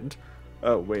sure didn't.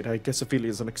 Oh wait, I guess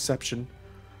Ophelia's an exception.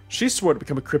 She swore to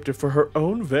become a cryptid for her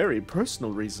own very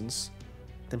personal reasons.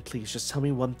 Then please, just tell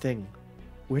me one thing.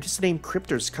 Where does the name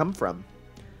Cryptors come from?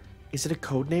 Is it a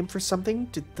code name for something?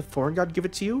 Did the foreign god give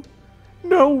it to you?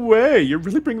 No way! You're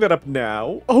really bringing that up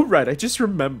now? Oh right, I just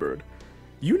remembered.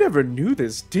 You never knew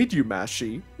this, did you,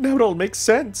 Mashi? Now it all makes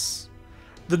sense.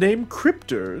 The name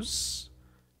Cryptors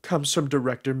comes from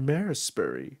director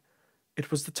Marisbury. It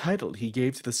was the title he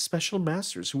gave to the special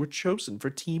masters who were chosen for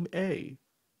Team A.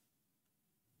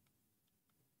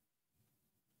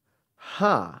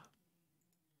 Huh.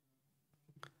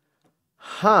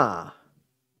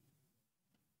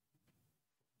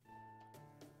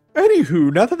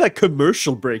 Anywho, now that that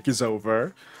commercial break is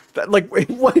over,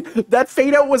 that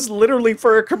fade out was literally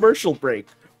for a commercial break,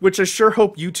 which I sure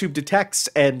hope YouTube detects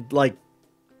and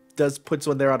puts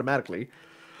one there automatically.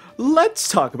 Let's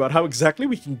talk about how exactly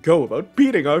we can go about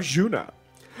beating Arjuna.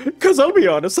 Cause I'll be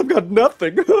honest, I've got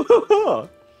nothing.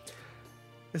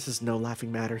 This is no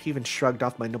laughing matter. He even shrugged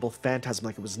off my noble phantasm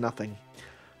like it was nothing.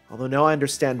 Although now I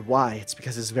understand why. It's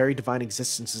because his very divine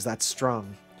existence is that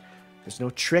strong. There's no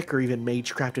trick or even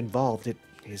magecraft involved.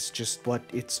 It's just what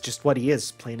he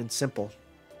is, plain and simple.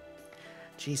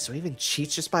 Geez, so he even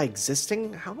cheats just by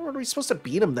existing? How are we supposed to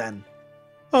beat him then?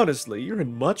 Honestly, you're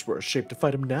in much worse shape to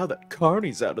fight him now that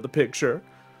Carney's out of the picture.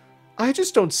 I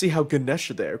just don't see how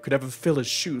Ganesha there could ever fill his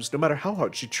shoes no matter how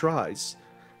hard she tries.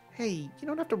 Hey, you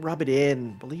don't have to rub it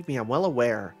in. Believe me, I'm well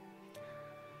aware.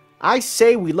 I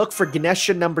say we look for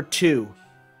Ganesha number 2.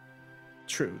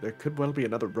 True, there could well be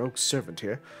another rogue servant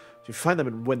here. If you find them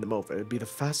and win them over, it'd be the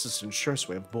fastest and surest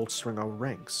way of bolstering our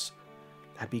ranks.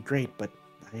 That'd be great, but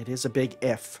it is a big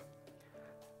if.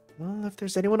 Well, if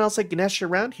there's anyone else like Ganesha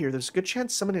around here, there's a good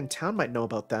chance someone in town might know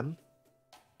about them.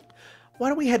 Why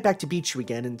don't we head back to Beachu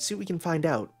again and see what we can find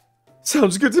out?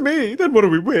 Sounds good to me. Then what are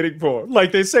we waiting for?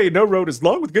 Like they say, no road is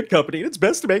long with good company, and it's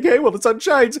best to make hay while the sun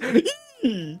shines.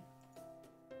 Yee!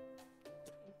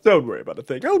 Don't worry about a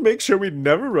thing. I'll make sure we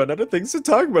never run out of things to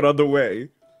talk about on the way.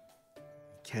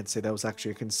 Can't say that was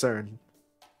actually a concern.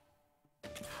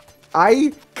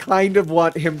 I kind of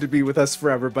want him to be with us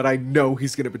forever, but I know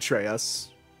he's going to betray us.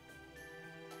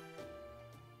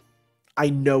 I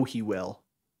know he will.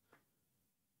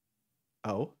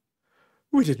 Oh?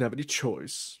 We didn't have any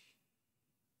choice.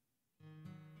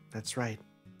 That's right.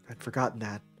 I'd forgotten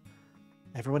that.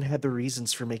 Everyone had their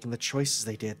reasons for making the choices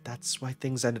they did. That's why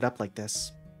things ended up like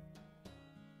this.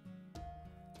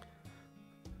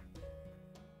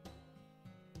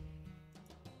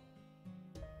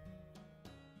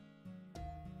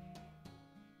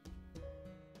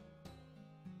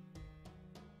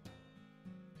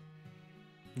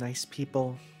 Nice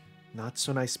people, not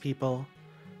so nice people,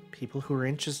 people who were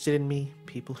interested in me,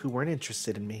 people who weren't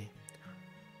interested in me.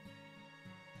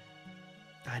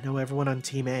 I know everyone on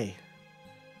Team A.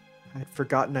 I'd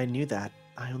forgotten I knew that.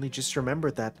 I only just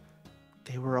remembered that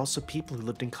they were also people who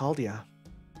lived in Chaldea.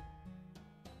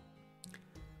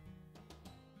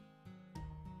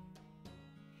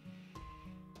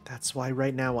 That's why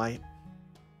right now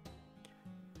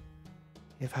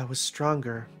if I was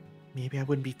stronger, maybe I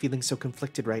wouldn't be feeling so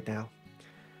conflicted right now.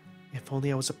 If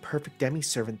only I was a perfect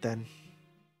demi-servant then.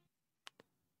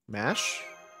 Mash?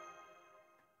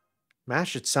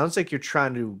 Mash, it sounds like you're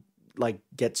trying to, like,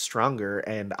 get stronger,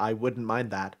 and I wouldn't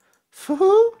mind that.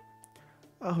 Foo-hoo?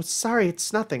 Oh, sorry,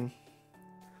 it's nothing.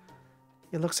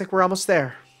 It looks like we're almost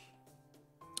there.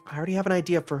 I already have an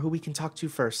idea for who we can talk to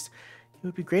first. It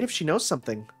would be great if she knows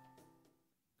something.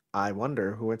 I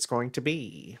wonder who it's going to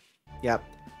be. Yep.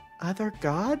 Other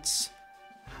gods?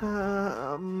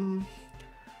 I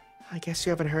guess you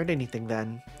haven't heard anything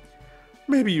then.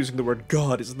 Maybe using the word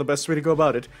God isn't the best way to go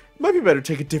about it. It might be better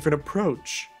to take a different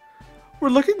approach. We're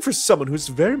looking for someone who's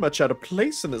very much out of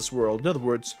place in this world. In other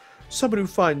words, someone who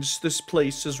finds this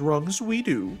place as wrong as we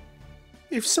do.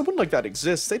 If someone like that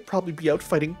exists, they'd probably be out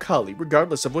fighting Kali,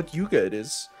 regardless of what Yuga it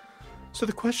is. So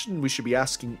the question we should be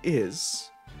asking is...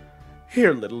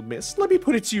 Here, little miss, let me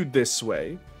put it to you this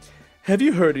way. Have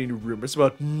you heard any rumors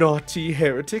about naughty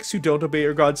heretics who don't obey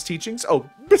your god's teachings? Oh,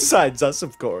 besides us,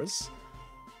 of course.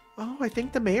 Oh, I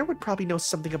think the mayor would probably know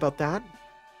something about that.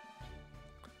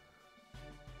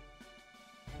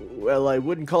 Well, I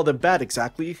wouldn't call them bad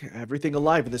exactly. Everything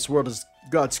alive in this world is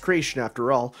God's creation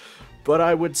after all. But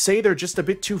I would say they're just a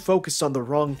bit too focused on the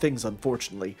wrong things,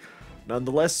 unfortunately.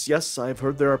 Nonetheless, yes, I've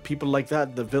heard there are people like that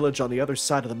in the village on the other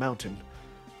side of the mountain.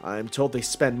 I'm told they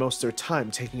spend most of their time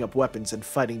taking up weapons and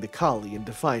fighting the Kali in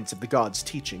defiance of the gods'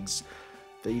 teachings.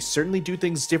 They certainly do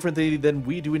things differently than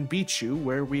we do in Bichu,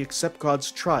 where we accept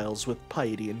God's trials with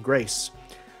piety and grace.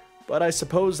 But I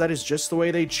suppose that is just the way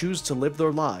they choose to live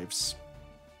their lives.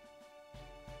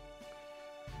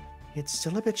 It's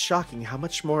still a bit shocking how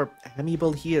much more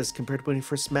amiable he is compared to when we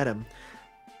first met him.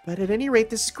 But at any rate,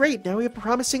 this is great. Now we have a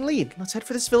promising lead. Let's head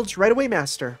for this village right away,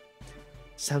 Master.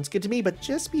 Sounds good to me, but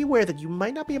just be aware that you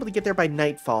might not be able to get there by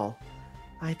nightfall.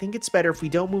 I think it's better if we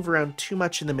don't move around too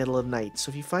much in the middle of the night, so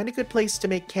if you find a good place to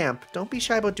make camp, don't be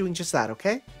shy about doing just that,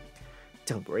 okay?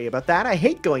 Don't worry about that. I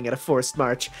hate going at a forced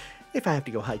march. If I have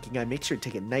to go hiking, I make sure to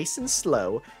take it nice and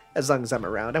slow. As long as I'm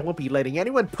around, I won't be letting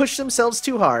anyone push themselves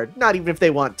too hard, not even if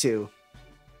they want to.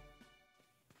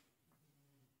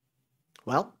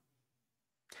 Well,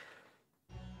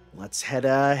 let's head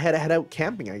out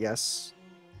camping, I guess.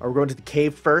 Are we going to the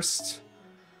cave first?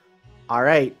 All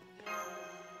right.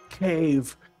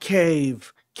 Cave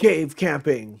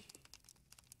camping.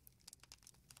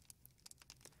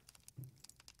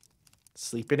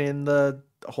 Sleeping in the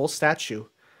whole statue.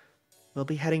 We'll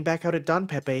be heading back out at dawn,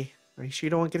 Pepe. Are you sure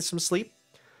you don't want to get some sleep?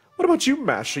 What about you,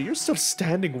 Masha? You're still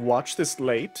standing watch this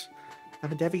late?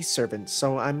 I'm a Devi's servant,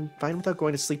 so I'm fine without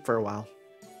going to sleep for a while.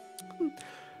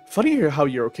 Funny how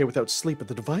you're okay without sleep, but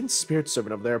the Divine Spirit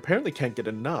servant over there apparently can't get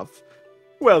enough.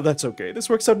 Well, that's okay. This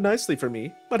works out nicely for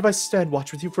me. Mind if I stand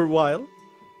watch with you for a while?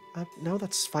 No,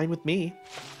 that's fine with me.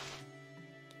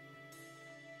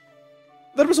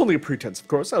 That was only a pretense, of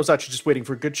course. I was actually just waiting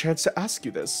for a good chance to ask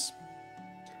you this.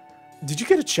 Did you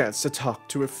get a chance to talk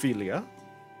to Ophelia?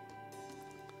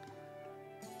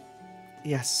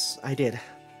 Yes, I did.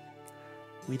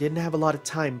 We didn't have a lot of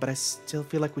time, but I still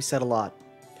feel like we said a lot.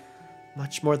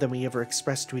 Much more than we ever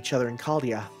expressed to each other in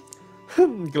Chaldea.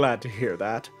 I'm glad to hear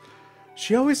that.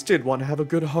 She always did want to have a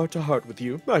good heart-to-heart with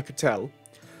you, I could tell.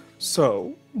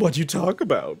 So, what'd you talk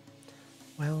about?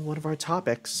 Well, one of our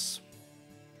topics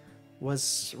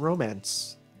was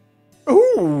romance.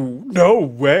 Oh, no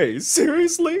way.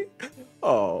 Seriously?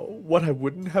 Oh, what I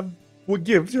would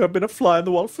give to have been a fly on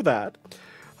the wall for that.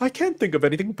 I can't think of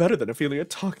anything better than Ophelia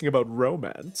talking about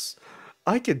romance.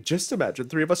 I can just imagine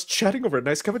three of us chatting over a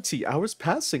nice cup of tea, hours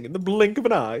passing in the blink of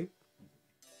an eye.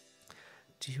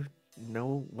 Do you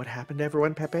know what happened to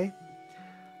everyone, Pepe?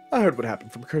 I heard what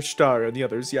happened from Kirshtar and the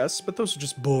others, yes, but those are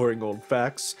just boring old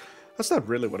facts. That's not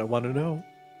really what I want to know.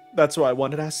 That's why I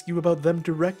wanted to ask you about them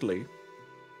directly.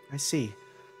 I see.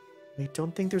 I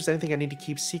don't think there's anything I need to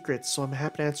keep secret, so I'm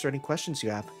happy to answer any questions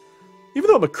you have. Even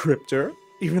though I'm a crypter?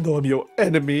 Even though I'm your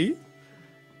enemy?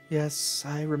 Yes,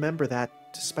 I remember that.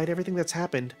 Despite everything that's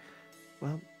happened,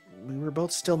 well, we were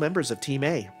both still members of Team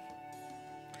A.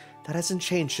 That hasn't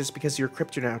changed just because you're a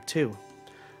crypter now, too.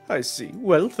 I see.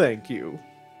 Well, thank you.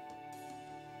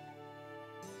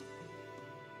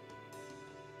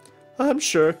 I'm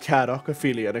sure Kadok,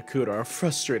 Ophelia, and Akura are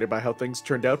frustrated by how things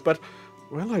turned out, but,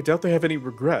 well, I doubt they have any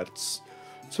regrets.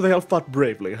 So they all fought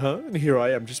bravely, huh? And here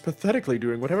I am, just pathetically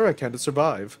doing whatever I can to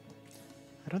survive.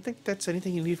 I don't think that's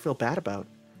anything you need to feel bad about.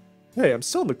 Hey, I'm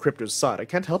still on the crypto's side. I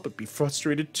can't help but be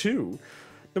frustrated too.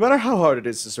 No matter how hard it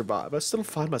is to survive, I still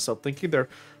find myself thinking there,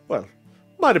 well,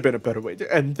 might have been a better way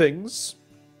to end things.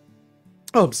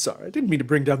 Oh, I'm sorry, I didn't mean to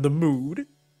bring down the mood.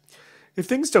 If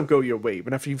things don't go your way,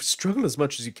 even after you've struggled as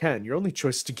much as you can, your only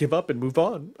choice is to give up and move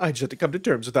on. I just had to come to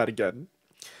terms with that again.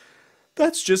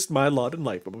 That's just my lot in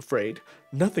life, I'm afraid.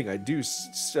 Nothing I do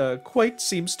quite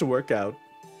seems to work out.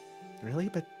 Really?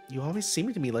 But you always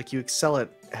seem to me like you excel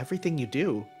at everything you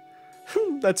do.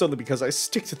 That's only because I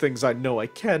stick to things I know I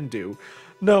can do.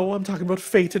 No, I'm talking about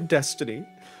fate and destiny.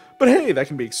 But hey, that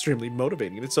can be extremely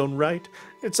motivating in its own right.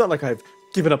 It's not like I've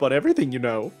given up on everything, you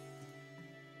know.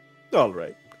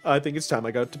 Alright, I think it's time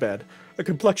I got to bed. A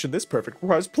complexion this perfect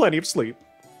requires plenty of sleep.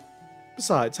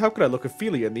 Besides, how could I look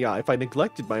Ophelia in the eye if I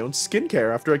neglected my own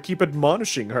skincare after I keep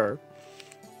admonishing her?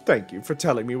 Thank you for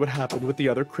telling me what happened with the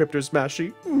other cryptors,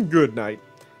 Mashi. Good night.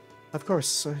 Of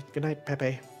course. Good night,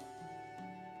 Pepe.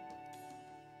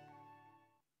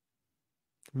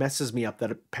 Messes me up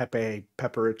that Pepe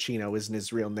Pepperoncino isn't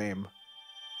his real name.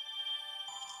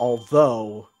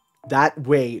 Although, that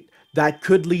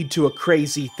could lead to a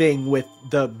crazy thing with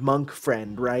the monk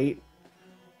friend, right?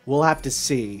 We'll have to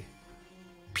see.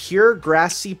 Pure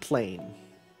grassy plain.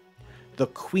 The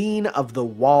queen of the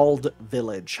walled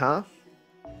village, huh?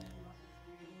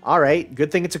 Alright, good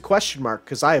thing it's a question mark,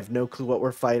 because I have no clue what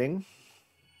we're fighting.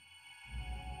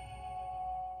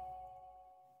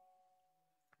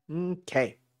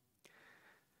 Okay.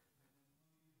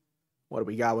 What do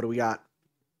we got? What do we got?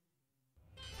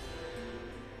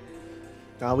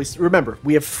 Remember,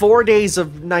 we have 4 days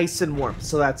of nice and warm,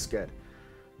 so that's good.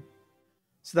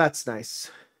 So that's nice.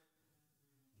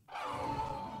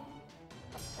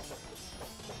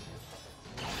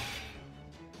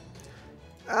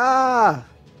 Ah!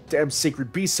 Damn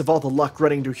sacred beasts have all the luck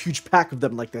running into a huge pack of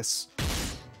them like this.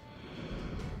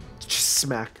 Just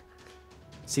smack.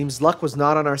 Seems luck was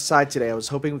not on our side today. I was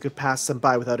hoping we could pass them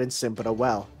by without incident, but oh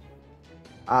well.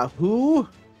 Who?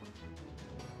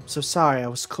 I'm so sorry. I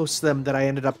was close to them that I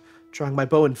ended up drawing my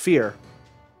bow in fear.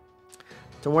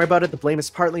 Don't worry about it. The blame is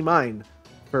partly mine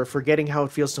for forgetting how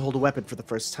it feels to hold a weapon for the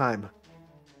first time.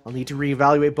 I'll need to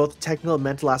reevaluate both the technical and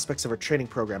mental aspects of our training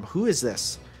program. Who is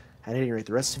this? At any rate,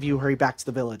 the rest of you hurry back to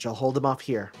the village. I'll hold them off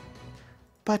here.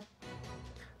 But...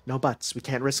 no buts. We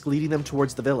can't risk leading them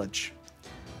towards the village.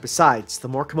 Besides, the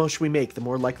more commotion we make, the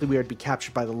more likely we are to be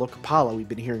captured by the Lokapala we've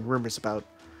been hearing rumors about.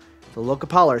 The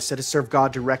Lokapala are said to serve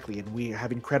God directly, and we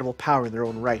have incredible power in their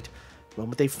own right. The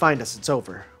moment they find us, it's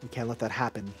over. We can't let that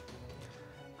happen.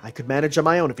 I could manage on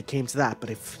my own if it came to that, but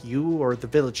if you or the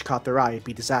village caught their eye, it'd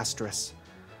be disastrous.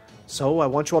 So, I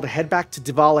want you all to head back to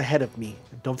Dival ahead of me,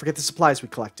 and don't forget the supplies we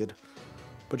collected.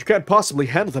 But you can't possibly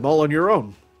handle them all on your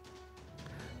own.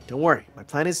 Don't worry, my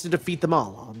plan is to defeat them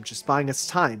all. I'm just buying us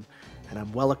time, and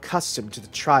I'm well accustomed to the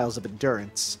trials of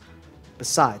endurance.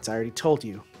 Besides, I already told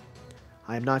you,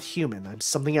 I am not human, I'm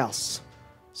something else.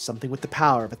 Something with the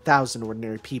power of 1,000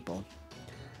 ordinary people.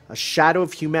 A shadow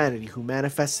of humanity who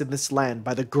manifests in this land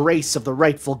by the grace of the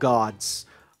rightful gods.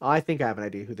 I think I have an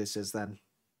idea who this is then.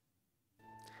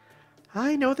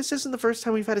 I know this isn't the first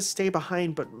time we've had to stay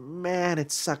behind, but man,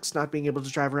 it sucks not being able to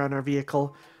drive around our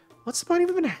vehicle. What's the point of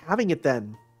even having it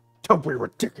then? Don't be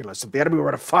ridiculous. If the enemy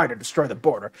were to find and destroy the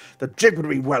border, the jig would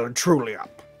be well and truly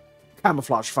up.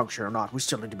 Camouflage function or not, we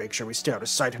still need to make sure we stay out of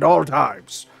sight at all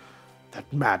times.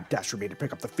 That mad dash for me to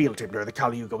pick up the field team during the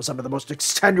Kali Yuga was under the most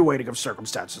extenuating of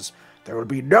circumstances. There will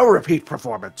be no repeat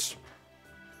performance.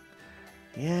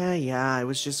 Yeah, I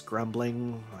was just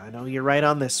grumbling. I know you're right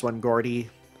on this one, Gordy.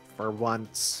 For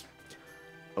once.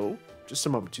 Oh, just a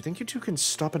moment. Do you think you two can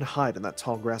stop and hide in that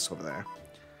tall grass over there?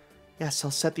 Yes, I'll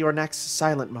set the Ornax to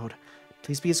silent mode.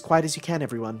 Please be as quiet as you can,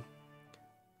 everyone.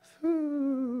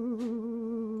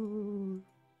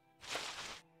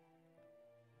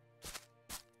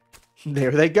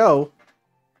 There they go.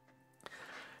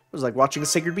 It was like watching a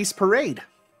Sacred Beast parade.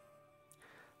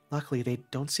 Luckily, they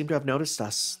don't seem to have noticed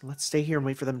us. Let's stay here and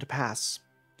wait for them to pass.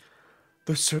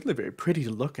 They're certainly very pretty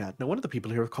to look at. No wonder the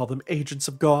people here call them agents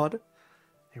of God.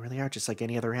 They really are just like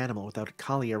any other animal without a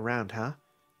Kali around, huh? I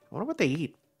wonder what they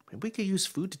eat. Maybe we could use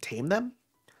food to tame them?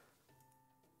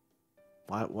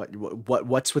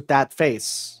 What's with that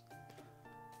face?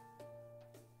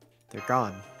 They're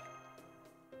gone.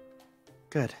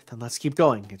 Good, then let's keep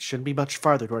going. It shouldn't be much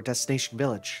farther to our destination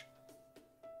village.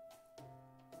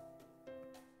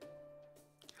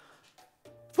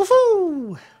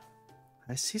 Woohoo!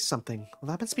 I see something. Well,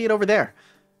 that must be it over there.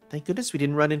 Thank goodness we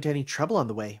didn't run into any trouble on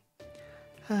the way.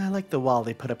 I like the wall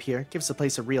they put up here. It gives the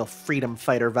place a real freedom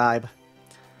fighter vibe.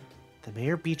 The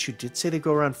mayor Bichu did say they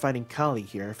go around fighting Kali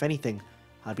here. If anything,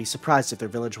 I'd be surprised if their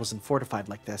village wasn't fortified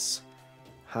like this.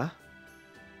 Huh?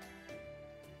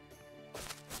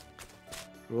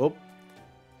 Oh.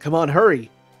 Come on, hurry!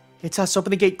 It's us, open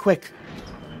the gate quick!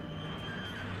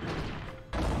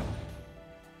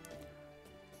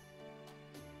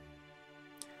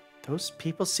 Those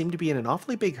people seem to be in an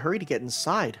awfully big hurry to get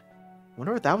inside.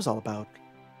 Wonder what that was all about.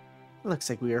 Looks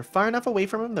like we were far enough away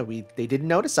from them that they didn't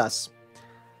notice us.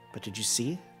 But did you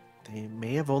see? They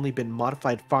may have only been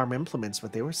modified farm implements,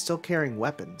 but they were still carrying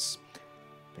weapons.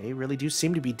 They really do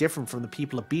seem to be different from the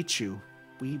people of Bichu.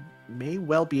 We may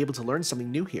well be able to learn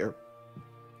something new here.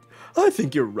 I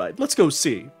think you're right. Let's go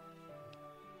see.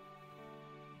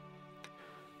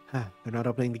 They're not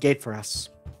opening the gate for us.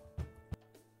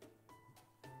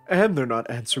 And they're not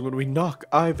answering when we knock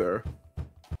either.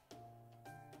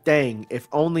 Dang, if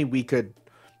only we could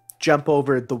jump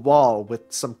over the wall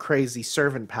with some crazy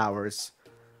servant powers.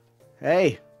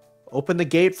 Hey, open the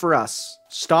gate for us.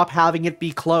 Stop having it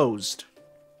be closed.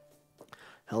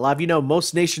 I'll have you know,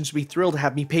 most nations would be thrilled to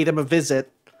have me pay them a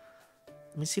visit.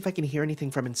 Let me see if I can hear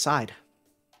anything from inside.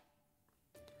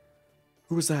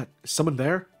 Who was that? Is someone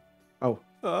there? Oh,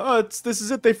 this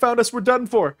is it. They found us. We're done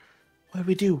for. What do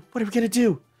we do? What are we gonna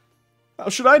do? How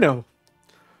should I know?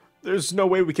 There's no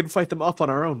way we can fight them off on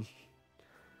our own.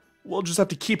 We'll just have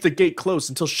to keep the gate closed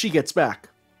until she gets back.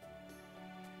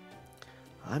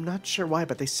 I'm not sure why,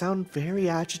 but they sound very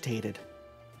agitated.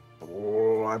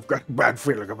 Oh, I've got a bad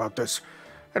feeling about this.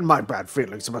 And my bad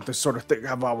feelings about this sort of thing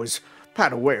have always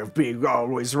had a way of being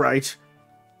always right.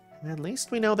 At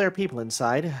least we know there are people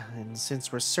inside, and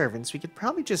since we're servants, we could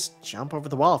probably just jump over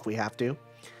the wall if we have to.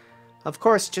 Of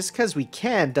course, just because we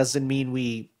can doesn't mean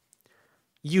we...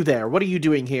 You there, what are you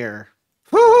doing here?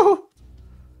 Woo!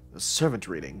 A servant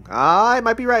reading. I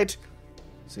might be right.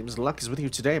 Seems luck is with you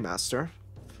today, Master.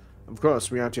 Of course,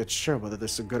 we aren't yet sure whether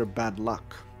this is good or bad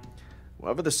luck.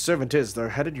 Whoever the servant is, they're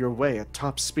headed your way at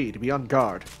top speed. Be on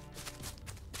guard.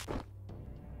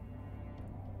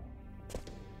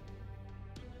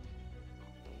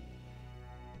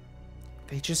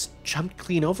 They just jumped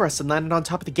clean over us and landed on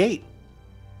top of the gate.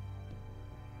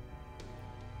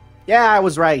 Yeah, I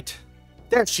was right.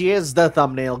 There she is, the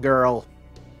thumbnail girl.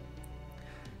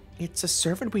 It's a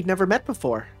servant we've never met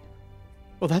before.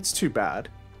 Well, that's too bad.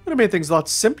 Would have made things a lot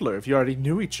simpler if you already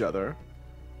knew each other.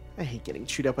 I hate getting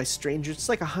chewed out by strangers. It's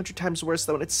like 100 times worse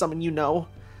than when it's someone you know.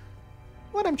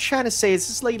 What I'm trying to say is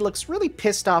this lady looks really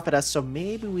pissed off at us, so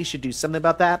maybe we should do something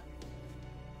about that.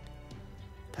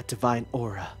 That divine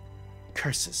aura.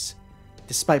 Curses.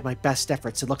 Despite my best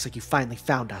efforts, it looks like you finally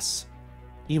found us.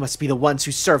 You must be the ones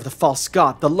who serve the false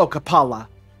god, the Lokapala.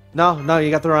 No,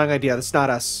 you got the wrong idea. That's not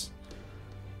us.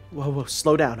 Whoa,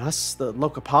 slow down. Us? The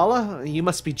Lokapala? You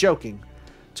must be joking.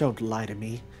 Don't lie to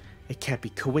me. It can't be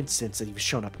coincidence that you've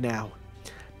shown up now.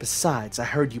 Besides, I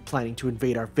heard you planning to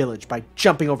invade our village by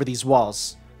jumping over these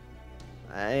walls.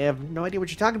 I have no idea what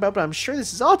you're talking about, but I'm sure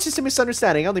this is all just a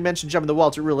misunderstanding. I only mentioned jumping the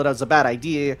wall to rule it out as a bad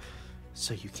idea.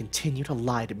 So you continue to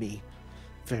lie to me.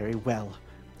 Very well.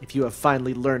 If you have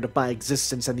finally learned of my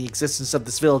existence and the existence of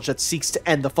this village that seeks to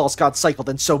end the false god cycle,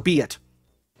 then so be it.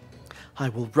 I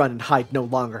will run and hide no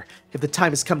longer. If the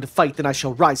time has come to fight, then I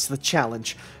shall rise to the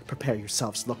challenge. Prepare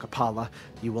yourselves, Lokapala.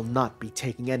 You will not be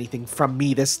taking anything from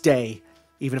me this day.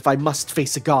 Even if I must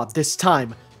face a god this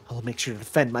time, I will make sure to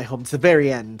defend my home to the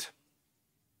very end.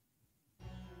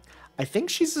 I think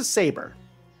she's a saber.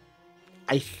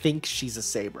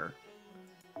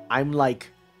 I'm like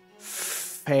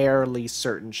fairly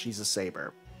certain she's a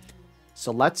saber.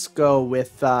 So let's go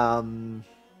with a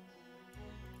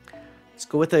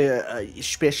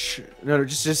spish. No,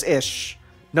 just ish.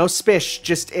 No spish,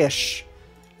 just ish.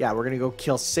 Yeah, we're gonna go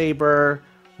kill Saber.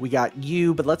 We got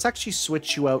you, but let's actually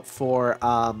switch you out for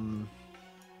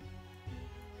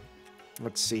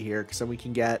let's see here, because then we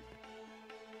can get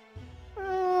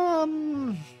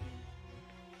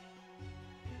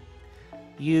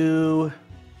you,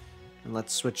 and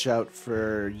let's switch out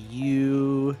for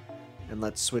you, and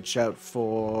let's switch out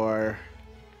for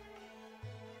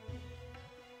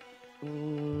I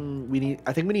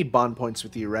think we need bond points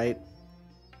with you, right?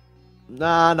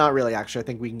 Nah, not really, actually. I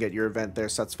think we can get your event there,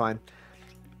 so that's fine.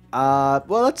 Well,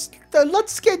 let's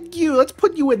get you. Let's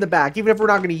put you in the back. Even if we're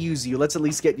not going to use you, let's at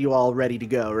least get you all ready to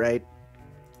go, right?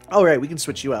 All right, we can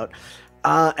switch you out.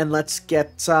 And let's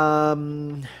get,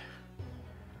 yeah,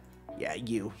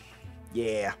 you.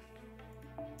 Yeah.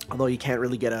 Although you can't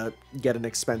really get an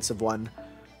expensive one.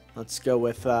 Let's go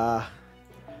with,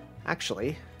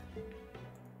 actually,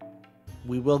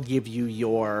 we will give you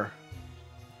your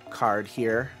card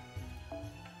here.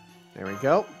 There we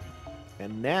go.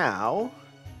 And now,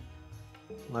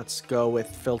 Let's go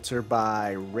with filter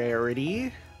by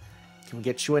rarity. Can we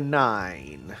get you a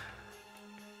 9?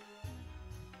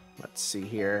 Let's see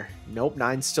here. Nope,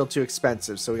 9's still too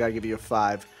expensive, so we gotta give you a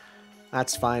 5.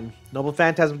 That's fine. Noble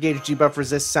Phantasm gauge debuff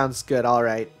resist sounds good.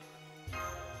 Alright.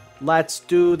 Let's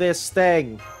do this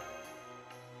thing.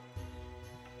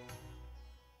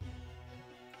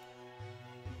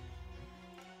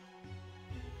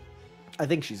 I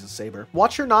think she's a Saber.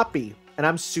 Watch her not be, and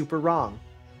I'm super wrong.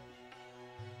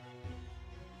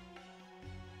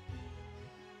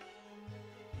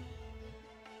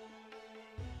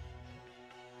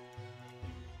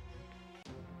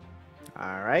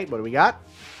 Alright, what do we got?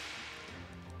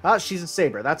 Oh, she's a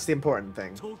Saber. That's the important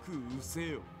thing.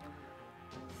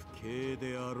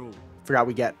 Forgot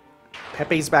we get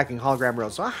Pepe's backing hologram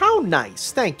rose. Oh, how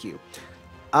nice. Thank you.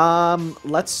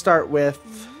 Let's start with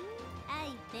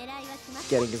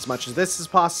getting as much of this as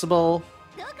possible.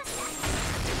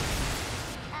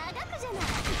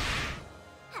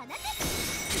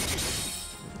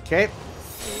 Okay.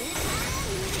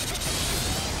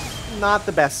 Not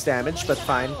the best damage, but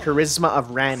fine. Charisma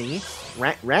of Rani.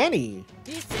 Rani?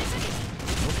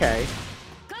 Okay.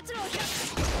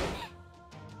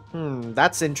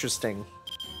 That's interesting.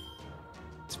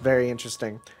 It's very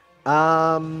interesting.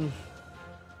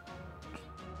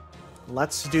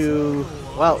 Let's do...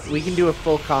 Well, we can do a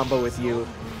full combo with you.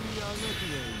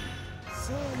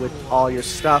 With all your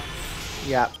stuff.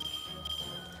 Yeah.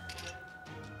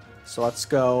 So let's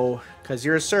go... Because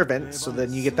you're a servant, so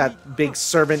then you get that big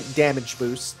servant damage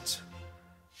boost.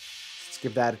 Let's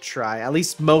give that a try. At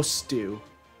least most do.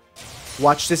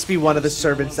 Watch this be one of the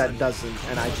servants that doesn't,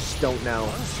 and I just don't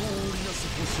know.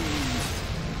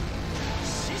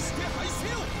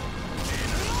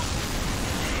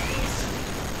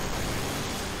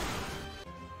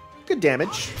 Good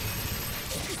damage.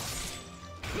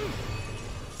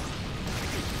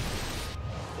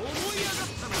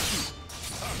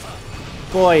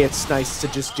 Boy, it's nice to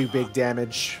just do big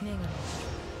damage.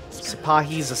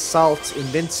 Sipahi's Assault,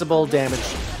 Invincible, damage.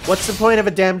 What's the point of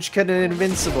a damage cut and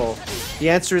invincible? The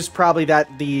answer is probably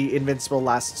that the invincible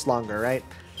lasts longer, right?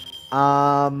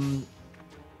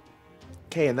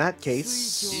 Okay, in that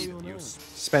case,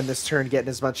 spend this turn getting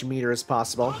as much meter as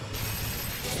possible.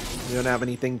 We don't have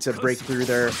anything to break through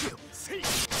their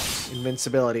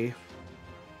invincibility.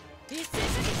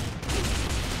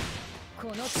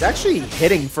 It's actually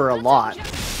hitting for a lot.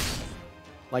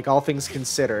 Like, all things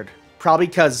considered. Probably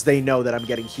because they know that I'm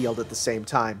getting healed at the same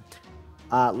time.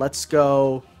 Let's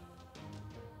go...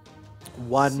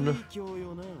 1,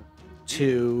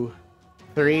 2,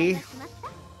 3.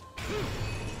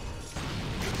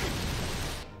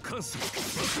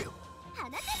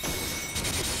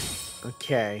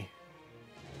 Okay.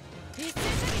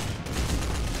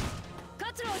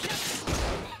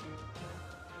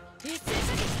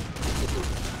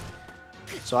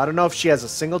 So I don't know if she has a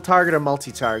single target or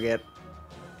multi-target.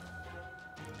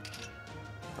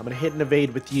 I'm gonna hit and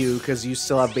evade with you because you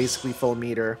still have basically full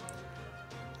meter.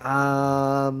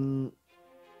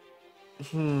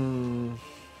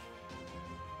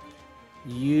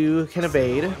 You can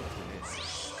evade.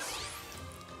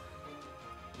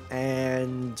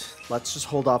 And let's just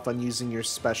hold off on using your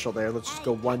special there. Let's just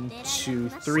go 1, 2,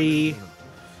 3.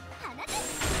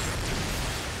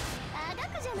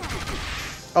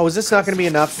 Oh, is this not going to be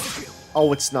enough?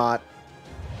 Oh, it's not.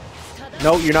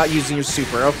 No, you're not using your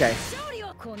super. Okay.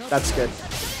 That's good.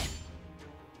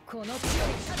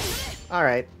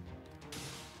 Alright.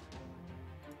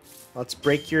 Let's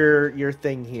break your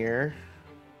thing here.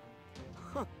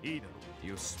 And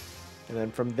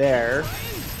then from there...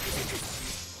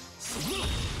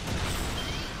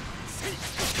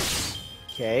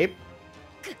 Okay.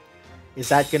 Is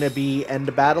that going to be end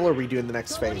of battle, or are we doing the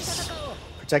next phase?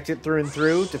 Protect it through and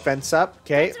through. Defense up.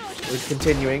 Okay. We're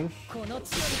continuing. We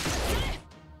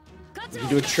can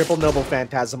do a triple Noble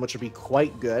Phantasm, which would be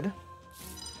quite good.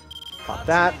 Pop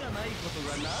that.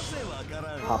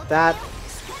 Pop that.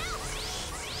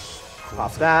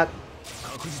 Pop that.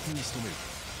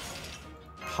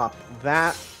 Pop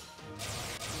that.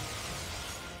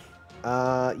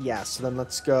 Yeah, so then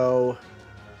let's go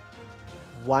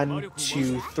 1,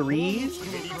 2, 3.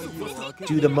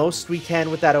 Do the most we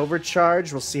can with that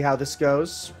overcharge. We'll see how this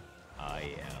goes.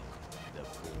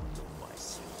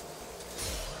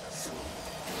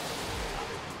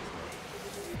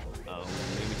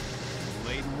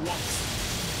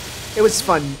 It was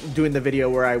fun doing the video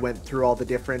where I went through all the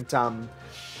different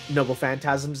Noble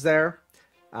Phantasms there.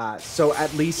 So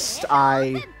at least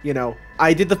I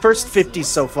did the first 50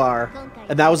 so far,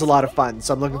 and that was a lot of fun.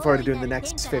 So I'm looking forward to doing the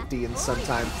next 50 in some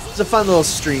time. It's a fun little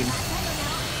stream.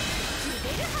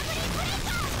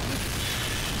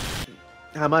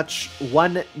 How much?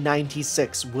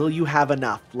 196. Will you have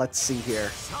enough? Let's see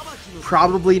here.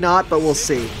 Probably not, but we'll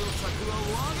see.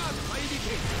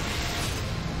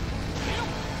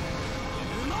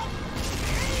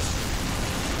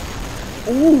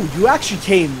 Ooh, you actually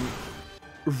came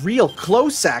real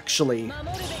close, actually.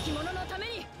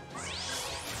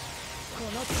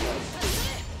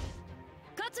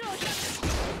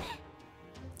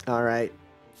 Alright.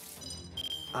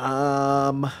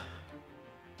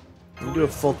 We'll do a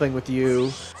full thing with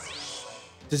you.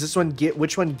 Does this one get...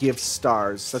 Which one gives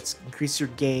stars? Let's increase your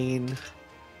gain.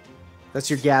 That's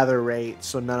your gather rate,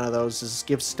 so none of those. Does this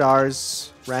give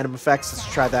stars? Random effects,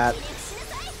 let's try that.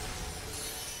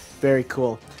 Very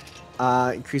cool.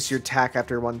 Increase your attack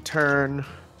after one turn.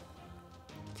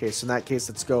 Okay, so in that case,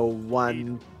 let's go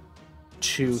 1,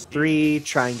 2, 3.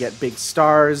 Try and get big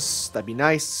stars. That'd be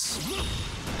nice.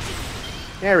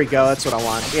 There we go. That's what I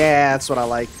want. Yeah, that's what I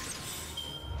like.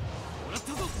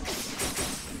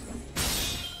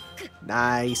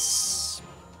 Nice.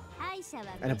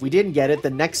 And if we didn't get it, the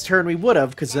next turn we would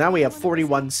have, because now we have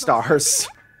 41 stars.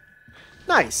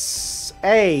 Nice.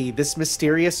 Hey, this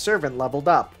mysterious servant leveled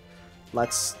up.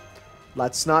 Let's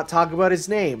not talk about his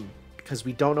name, because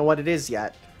we don't know what it is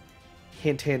yet.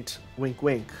 Hint, hint, wink,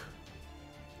 wink.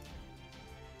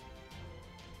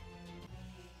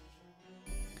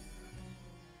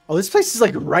 Oh, this place is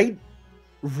like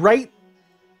right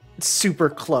super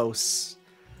close.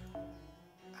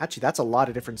 Actually, that's a lot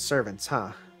of different servants,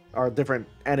 huh? Or different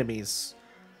enemies.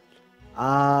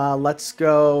 Let's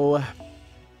go.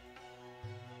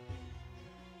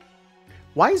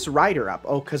 Why is Ryder up?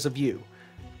 Oh, because of you.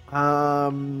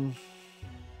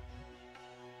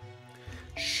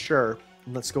 Sure.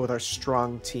 Let's go with our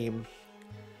strong team.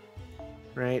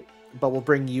 Right? But we'll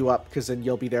bring you up because then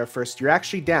you'll be there first. You're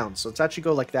actually down, so let's actually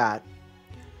go like that.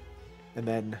 And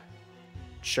then...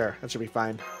 Sure, that should be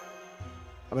fine.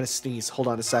 I'm gonna sneeze. Hold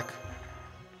on a sec.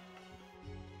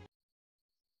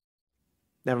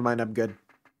 Never mind, I'm good.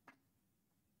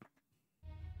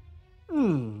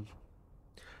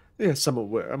 Yes, I'm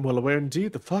aware. I'm well aware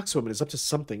indeed. The Foxwoman is up to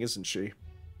something, isn't she?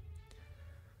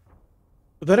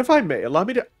 Then if I may, allow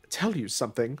me to tell you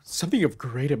something. Something of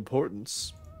great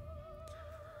importance.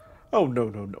 Oh, no,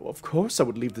 no, no. Of course I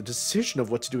would leave the decision of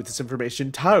what to do with this information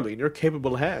entirely in your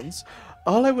capable hands.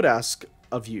 All I would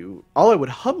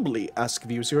humbly ask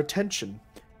of you is your attention.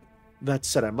 That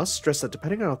said, I must stress that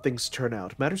depending on how things turn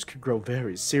out, matters could grow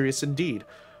very serious indeed.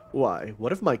 Why,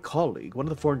 what if my colleague, one of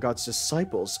the foreign god's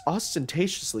disciples,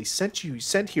 ostentatiously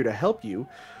sent here to help you,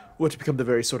 were to become the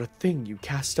very sort of thing you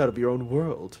cast out of your own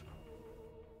world?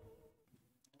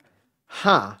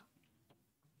 Huh.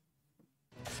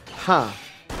 Huh.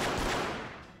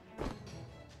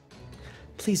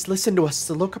 Please listen to us.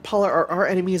 The Lokapala are our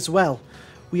enemy as well.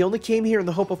 We only came here in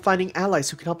the hope of finding allies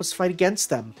who can help us fight against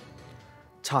them.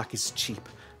 Talk is cheap.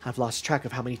 I've lost track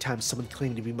of how many times someone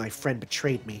claiming to be my friend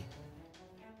betrayed me.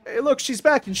 Hey, look, she's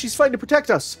back and she's fighting to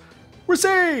protect us. We're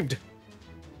saved!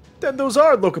 Then those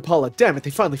are Lokapala. Damn it, they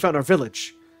finally found our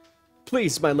village.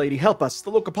 Please, my lady, help us.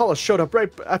 The Lokapala showed up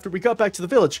right after we got back to the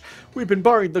village. We've been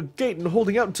barring the gate and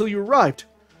holding out until you arrived.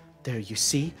 There, you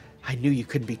see? I knew you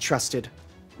couldn't be trusted.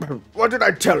 What did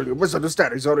I tell you?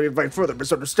 Misunderstandings only invite further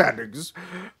misunderstandings.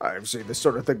 I've seen this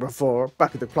sort of thing before,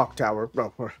 back at the clock tower.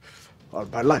 Well, all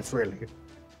my life, really.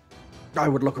 I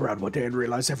would look around one day and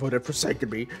realize everyone had forsaken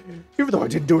me, even though I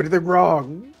didn't do anything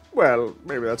wrong. Well,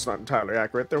 maybe that's not entirely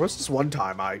accurate. There was this one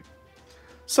time I...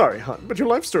 Sorry, hon, but your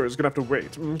life story is gonna have to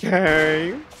wait,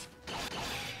 okay?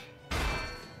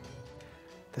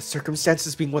 The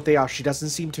circumstances being what they are, she doesn't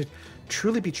seem to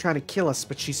truly be trying to kill us,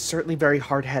 but she's certainly very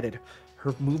hard-headed.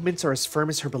 Her movements are as firm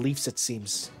as her beliefs, it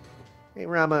seems. Hey,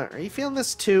 Rama, are you feeling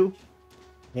this too?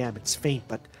 Yeah, it's faint,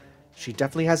 but she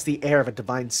definitely has the air of a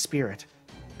divine spirit.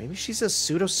 Maybe she's a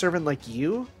pseudo-servant like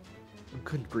you?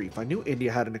 Good grief, I knew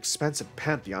India had an expansive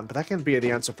pantheon, but that can't be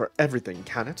the answer for everything,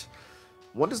 can it?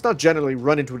 One does not generally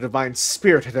run into a divine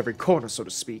spirit at every corner, so to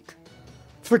speak.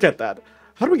 Forget that.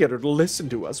 How do we get her to listen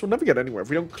to us? We'll never get anywhere if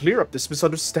we don't clear up this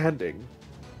misunderstanding.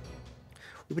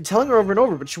 We've been telling her over and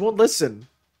over, but she won't listen.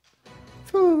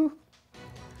 Ooh.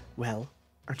 Well,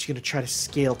 aren't you going to try to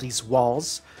scale these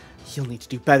walls? You'll need to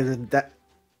do better than that.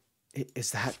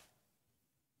 Is that...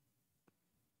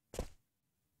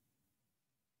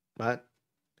 What?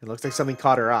 It looks like something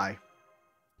caught her eye.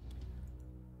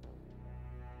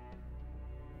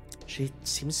 She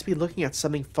seems to be looking at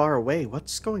something far away.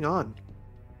 What's going on?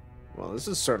 Well, this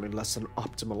is certainly less than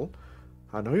optimal.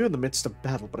 I know you're in the midst of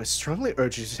battle, but I strongly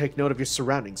urge you to take note of your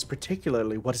surroundings,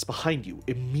 particularly what is behind you,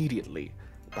 immediately.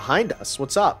 Behind us?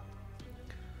 What's up?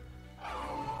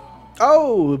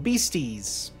 Oh,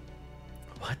 beasties!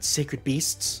 What? Sacred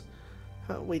beasts?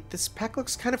 Wait, this pack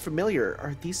looks kind of familiar.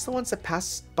 Are these the ones that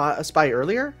passed us by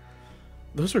earlier?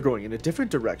 Those are going in a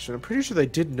different direction. I'm pretty sure they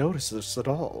didn't notice us at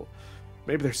all.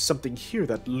 Maybe there's something here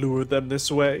that lured them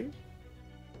this way.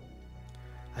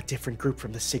 A different group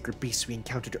from the sacred beasts we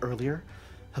encountered earlier?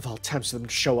 Of all times for them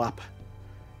to show up.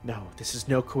 No, this is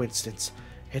no coincidence.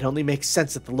 It only makes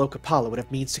sense that the Lokapala would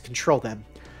have means to control them.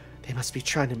 They must be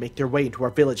trying to make their way into our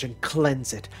village and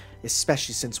cleanse it,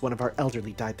 especially since one of our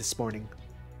elderly died this morning.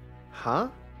 Huh?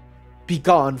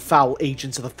 Begone, foul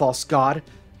agents of the false god!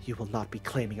 You will not be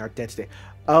claiming our dead today.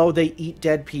 Oh, they eat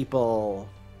dead people.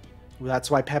 Well,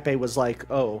 that's why Pepe was like,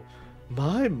 oh,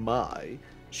 my.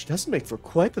 She does make for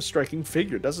quite the striking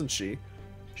figure, doesn't she?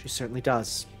 She certainly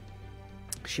does.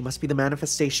 She must be the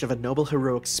manifestation of a noble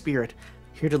heroic spirit,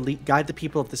 here to guide the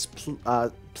people of this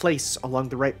place along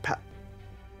the right path.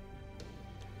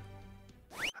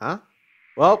 Huh?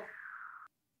 Well.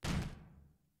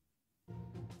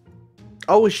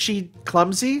 Oh, is she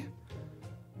clumsy?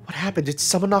 What happened? Did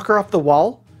someone knock her off the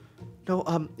wall?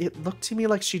 No, it looked to me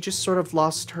like she just sort of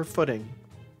lost her footing.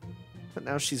 But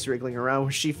now she's wriggling around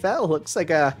where she fell. Looks like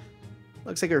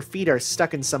her feet are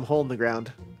stuck in some hole in the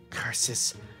ground.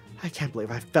 Curses. I can't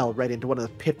believe I fell right into one of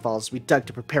the pitfalls we dug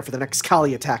to prepare for the next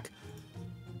Kali attack.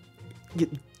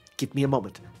 Give me a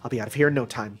moment. I'll be out of here in no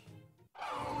time.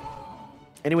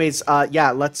 Anyways,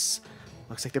 yeah, looks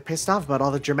like they're pissed off about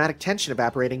all the dramatic tension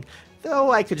evaporating,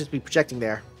 though I could just be projecting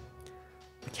there.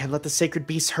 We can't let the sacred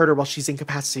beast hurt her while she's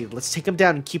incapacitated. Let's take him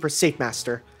down and keep her safe,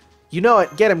 Master. You know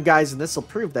it. Get him, guys, and this will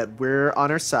prove that we're on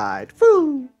her side.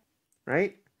 Woo!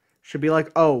 Right? Should be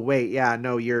like, oh, wait, yeah,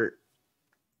 no, you're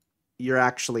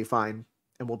actually fine.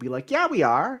 And we'll be like, yeah, we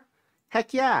are.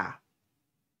 Heck yeah.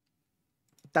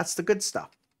 That's the good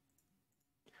stuff.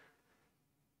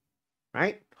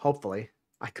 Right? Hopefully.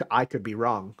 I could be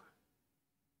wrong.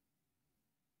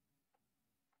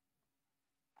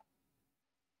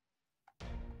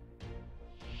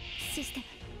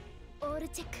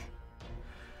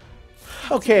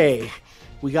 Okay,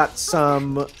 we got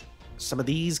some of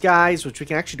these guys, which we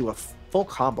can actually do a full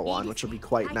combo on, which will be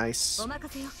quite nice.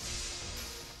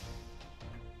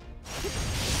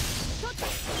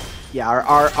 Yeah,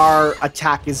 our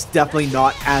attack is definitely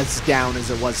not as down as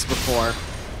it was before.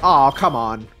 Oh, come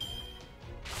on.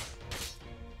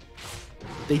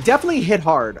 They definitely hit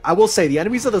hard. I will say, the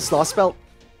enemies of this Lostbelt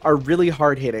are really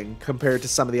hard hitting compared to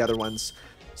some of the other ones.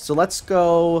 So let's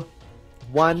go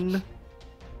 1...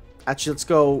 Actually, let's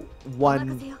go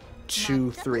 1,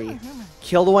 2, 3.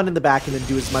 Kill the one in the back and then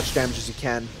do as much damage as you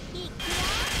can.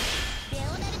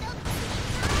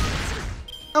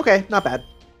 Okay, not bad.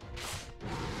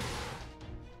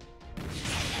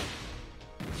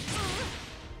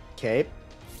 Okay.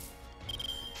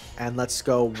 And let's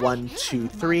go 1, 2,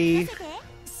 3.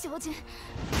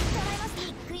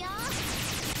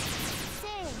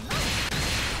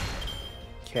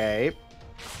 Okay.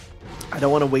 I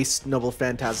don't want to waste Noble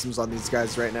Phantasms on these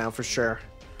guys right now, for sure.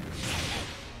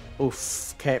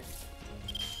 Oof. Okay.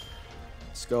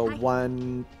 Let's go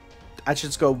 1... Actually,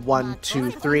 let's go 1,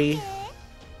 2, 3.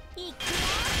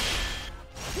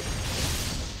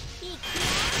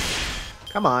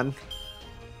 Come on.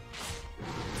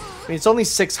 I mean, it's only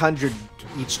 600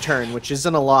 each turn, which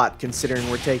isn't a lot, considering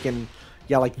we're taking,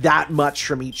 yeah, like that much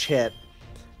from each hit.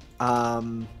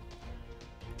 So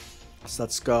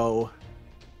let's go...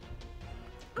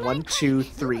 1, 2,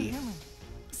 3.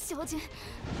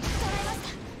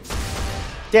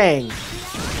 Dang.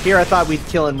 Here I thought we'd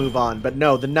kill and move on, but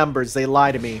no, the numbers, they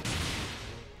lie to me.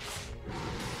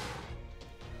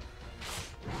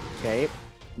 Okay.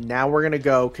 Now we're going to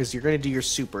go, because you're going to do your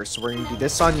super, so we're going to do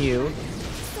this on you.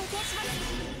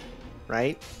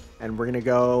 Right? And we're going to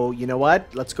go, you know what?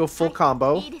 Let's go full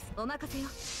combo. Do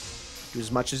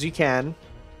as much as you can.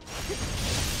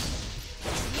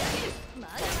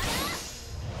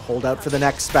 Hold out for the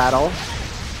next battle.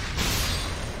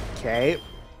 Okay.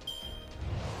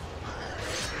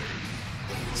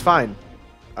 It's fine.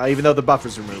 Even though the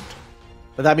buffer's removed.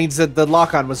 But that means that the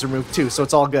lock-on was removed too, so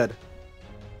it's all good.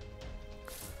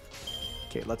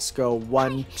 Okay, let's go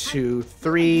 1, 2,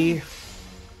 3.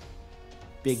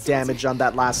 Big damage on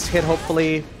that last hit,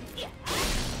 hopefully.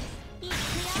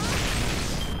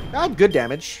 Ah, good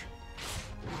damage.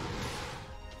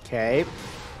 Okay.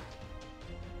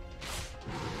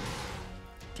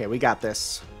 Okay, we got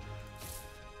this.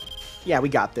 Yeah, we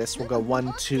got this. We'll go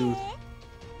 1, 2,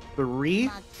 3.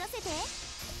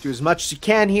 Do as much as you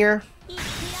can here.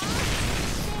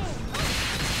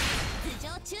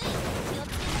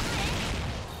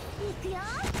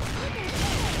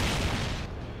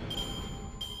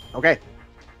 Okay.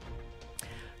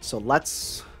 So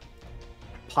let's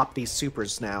pop these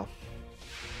supers now.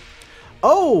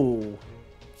 Oh!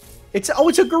 It's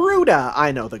a Garuda!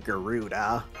 I know the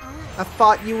Garuda. I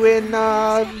fought you in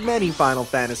many Final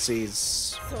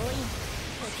Fantasies.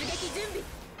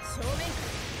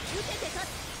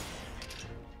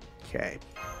 Okay.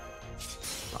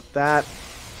 Pop that.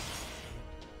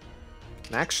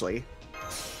 And actually,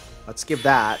 let's give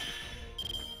that.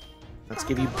 Let's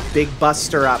give you Big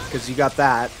Buster up, because you got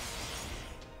that.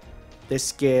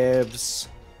 This gives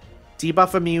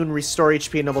debuff immune, restore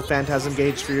HP, Noble Phantasm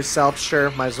Gauge for yourself. Sure,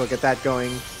 might as well get that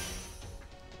going.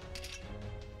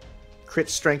 Crit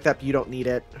strength up, you don't need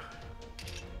it.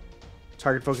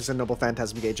 Target focus and Noble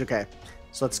Phantasm Gauge. Okay,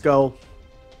 so let's go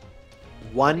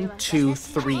 1, 2,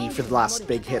 3 for the last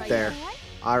big hit there.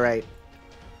 All right.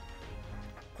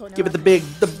 Give it the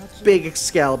big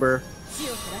Excalibur.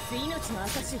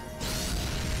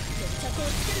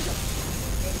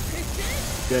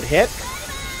 Good hit.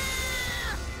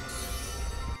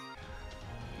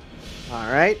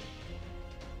 All right.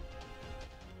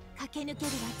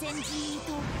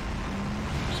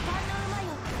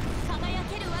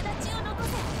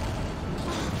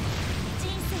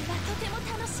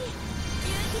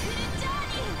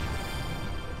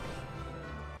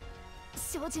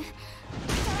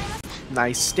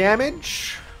 Nice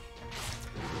damage.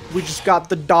 We just got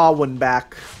the Darwin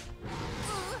back.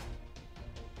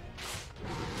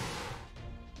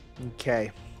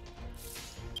 Okay.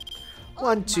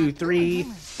 1, 2, 3.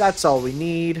 That's all we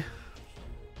need.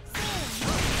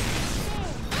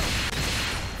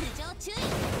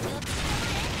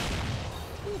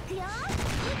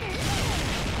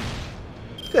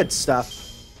 Good stuff.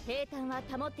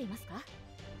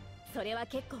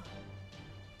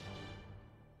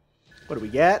 What do we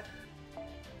get?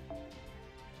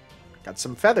 Got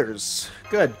some feathers.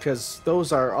 Good, because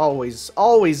those are always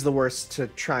the worst to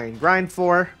try and grind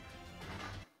for.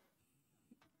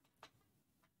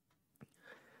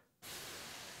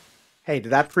 Hey,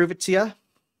 did that prove it to you?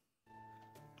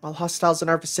 All hostiles in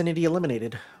our vicinity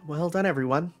eliminated. Well done,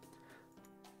 everyone.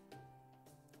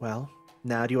 Well,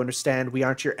 now do you understand we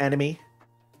aren't your enemy?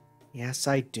 Yes,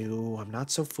 I do. I'm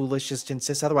not so foolish as to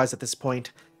insist otherwise at this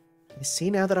point. I see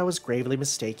now that I was gravely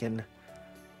mistaken.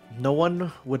 No one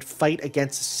who would fight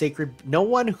against a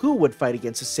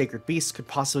sacred beast could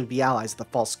possibly be allies of the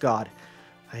false god.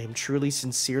 I am truly,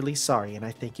 sincerely sorry, and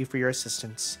I thank you for your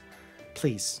assistance.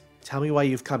 Please, tell me why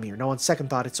you've come here. No, on second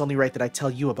thought, it's only right that I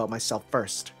tell you about myself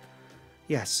first.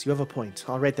 Yes, you have a point.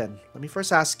 All right then, let me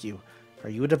first ask you, are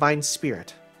you a divine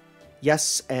spirit?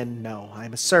 Yes and no. I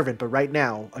am a servant, but right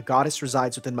now, a goddess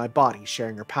resides within my body,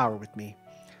 sharing her power with me.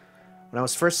 When I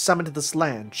was first summoned to this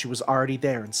land, she was already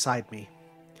there inside me.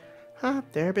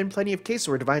 There have been plenty of cases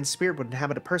where a divine spirit would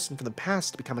inhabit a person from the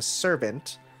past to become a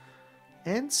servant.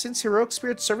 And since heroic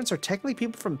spirit servants are technically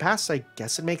people from the past, I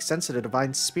guess it makes sense that a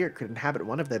divine spirit could inhabit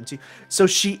one of them too. So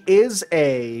she is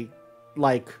a,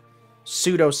 like,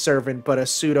 pseudo-servant, but a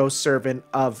pseudo-servant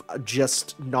of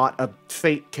just not a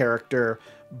fate character,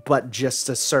 but just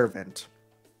a servant.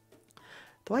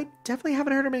 Though I definitely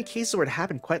haven't heard of many cases where it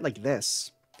happened quite like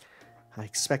this. I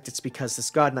expect it's because this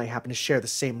god and I happen to share the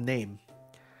same name.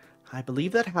 I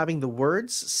believe that having the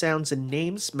words, sounds, and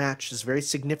names match is very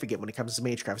significant when it comes to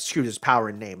magecraft. Screw, there's power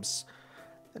in names.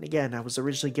 Then again, I was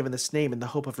originally given this name in the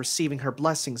hope of receiving her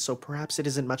blessing, so perhaps it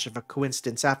isn't much of a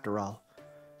coincidence after all.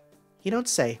 You don't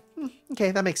say.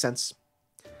 Okay, that makes sense.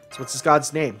 So what's this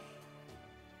god's name?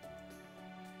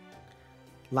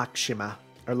 Lakshima.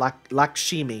 Or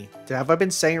Lakshmi. Have I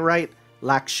been saying it right?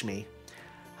 Lakshmi.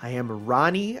 I am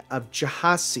Rani of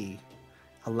Jhansi,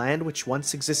 a land which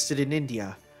once existed in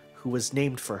India, who was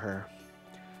named for her.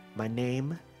 My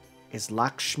name is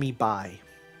Lakshmi Bai.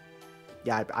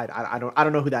 Yeah, I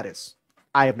don't know who that is.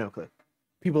 I have no clue.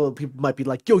 People might be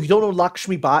like, yo, you don't know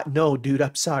Lakshmi Bai? No, dude,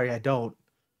 I'm sorry, I don't.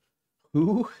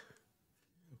 Who?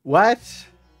 What?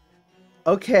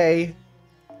 Okay.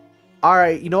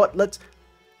 Alright, you know what?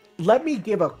 Let me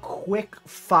give a quick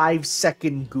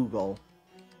 5-second Google.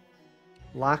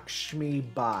 Lakshmi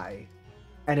Bai.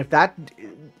 And if that...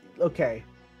 Okay.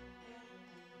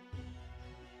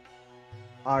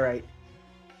 Alright.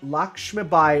 Lakshmi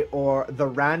Bai, or the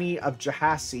Rani of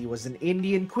Jhansi, was an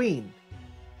Indian queen.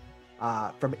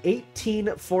 From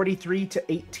 1843 to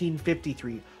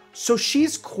 1853. So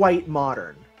she's quite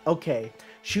modern. Okay.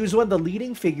 She was one of the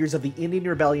leading figures of the Indian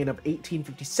Rebellion of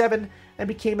 1857 and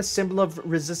became a symbol of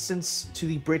resistance to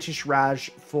the British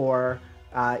Raj for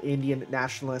Indian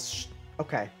nationalists.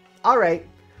 Okay. Alright.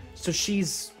 So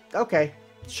she's... Okay.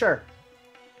 Sure.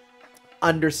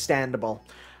 Understandable.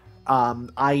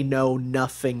 I know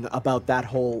nothing about that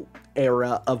whole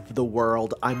era of the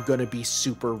world. I'm gonna be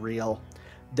super real.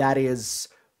 that is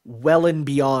well and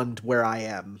beyond where I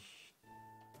am.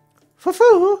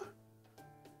 Foo-foo!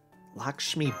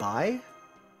 Lakshmi Bai?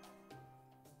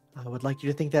 I would like you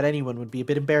to think that anyone would be a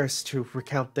bit embarrassed to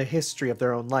recount the history of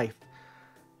their own life,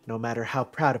 no matter how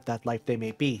proud of that life they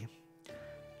may be.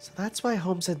 So that's why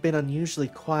Holmes had been unusually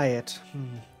quiet.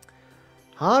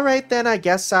 Alright then, I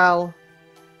guess I'll...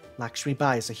 Lakshmi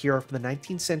Bai is a hero from the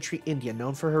 19th century India,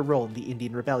 known for her role in the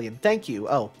Indian Rebellion. Thank you.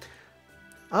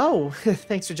 Oh,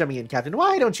 thanks for jumping in, Captain.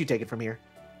 Why don't you take it from here?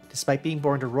 Despite being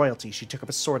born to royalty, she took up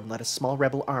a sword and led a small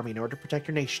rebel army in order to protect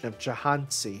her nation of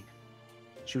Jhansi.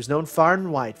 She was known far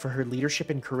and wide for her leadership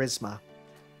and charisma.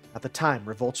 At the time,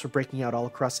 revolts were breaking out all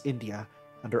across India,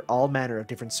 under all manner of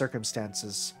different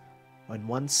circumstances. When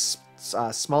one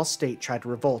small state tried to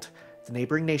revolt, the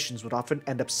neighboring nations would often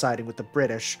end up siding with the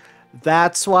British.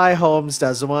 That's why Holmes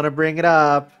doesn't want to bring it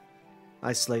up.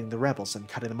 Isolating the rebels and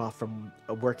cutting them off from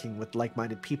working with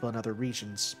like-minded people in other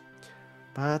regions.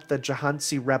 But the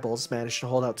Jhansi rebels managed to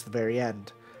hold out to the very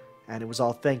end, and it was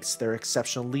all thanks to their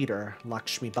exceptional leader,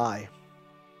 Lakshmi Bai.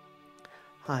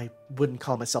 I wouldn't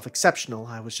call myself exceptional,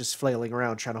 I was just flailing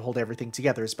around trying to hold everything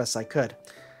together as best I could.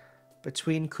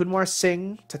 Between Kunwar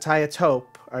Singh, Tatya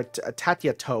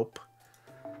Tope,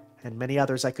 and many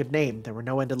others I could name, there were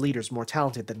no end of leaders more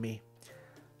talented than me.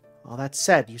 All that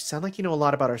said, you sound like you know a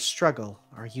lot about our struggle.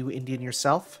 Are you Indian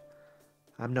yourself?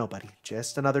 I'm nobody,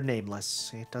 just another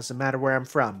nameless. It doesn't matter where I'm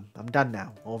from. I'm done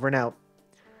now. Over and out.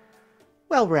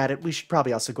 Well, we're at it. We should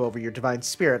probably also go over your divine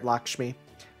spirit, Lakshmi.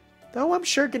 Though I'm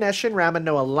sure Ganesha and Rama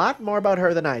know a lot more about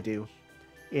her than I do.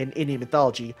 In Indian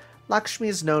mythology, Lakshmi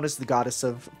is known as the goddess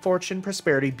of fortune,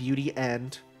 prosperity, beauty,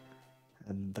 and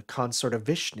the consort of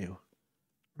Vishnu.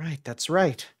 Right, that's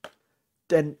right.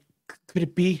 Then, could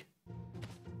it be...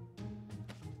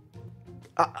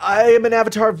 I am an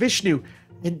avatar of Vishnu,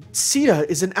 and Sita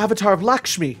is an avatar of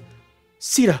Lakshmi.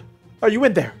 Sita, are you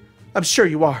in there? I'm sure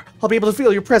you are. I'll be able to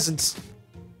feel your presence.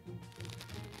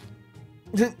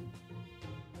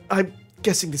 I'm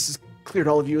guessing this has cleared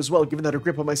all of you as well, given that her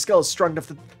grip on my skull is strong enough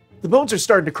that the bones are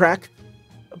starting to crack.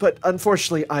 But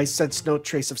unfortunately, I sense no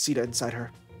trace of Sita inside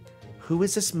her. Who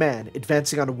is this man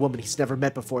advancing on a woman he's never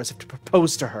met before as if to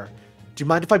propose to her? Do you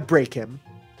mind if I break him?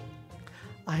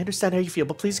 I understand how you feel,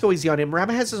 but please go easy on him.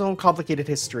 Rama has his own complicated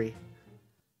history.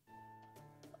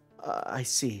 I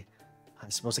see. I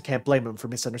suppose I can't blame him for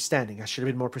misunderstanding. I should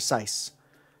have been more precise.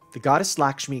 The goddess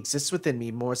Lakshmi exists within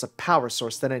me more as a power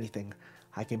source than anything.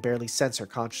 I can barely sense her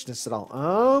consciousness at all.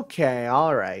 Okay,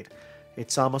 alright.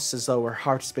 It's almost as though her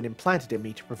heart has been implanted in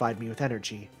me to provide me with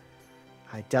energy.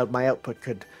 I doubt my output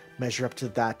could measure up to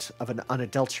that of an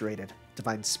unadulterated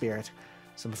divine spirit.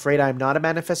 So I'm afraid I am not a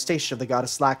manifestation of the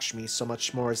goddess Lakshmi, so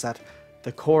much more as that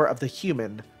the core of the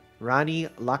human, Rani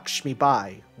Lakshmi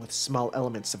Bai, with small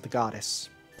elements of the goddess.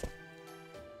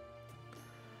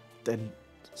 Then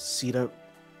Sita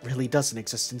really doesn't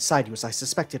exist inside you as I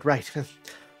suspected, right?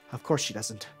 Of course she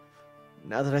doesn't.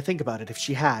 Now that I think about it, if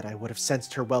she had, I would have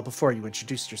sensed her well before you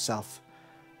introduced yourself.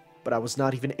 But I was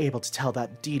not even able to tell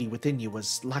that deity within you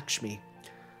was Lakshmi.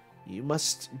 You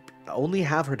must only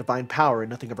have her divine power and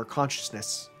nothing of her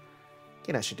consciousness.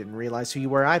 Ganesha didn't realize who you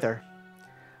were either.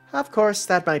 Of course,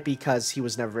 that might be because he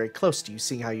was never very close to you,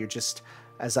 seeing how you're just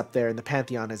as up there in the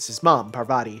pantheon as his mom,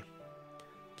 Parvati.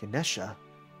 Ganesha?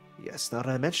 Yes, now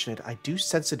that I mention it, I do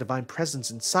sense a divine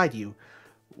presence inside you.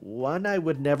 One I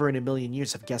would never in a million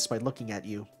years have guessed by looking at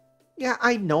you. Yeah,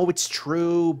 I know it's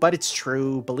true, but it's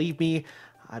true. Believe me,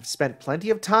 I've spent plenty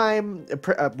of time,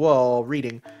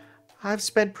 reading. I've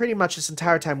spent pretty much this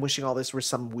entire time wishing all this were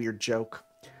some weird joke.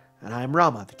 And I am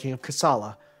Rama, the king of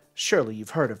Kosala. Surely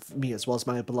you've heard of me as well as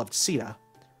my beloved Sita.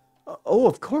 Oh,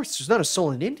 of course, there's not a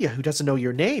soul in India who doesn't know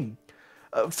your name.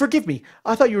 Forgive me,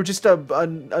 I thought you were just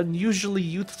an unusually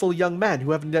youthful young man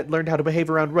who haven't yet learned how to behave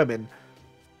around women.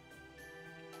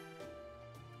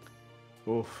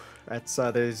 Oof, that's,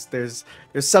 there's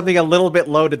something a little bit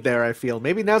loaded there, I feel.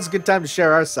 Maybe now's a good time to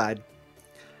share our side.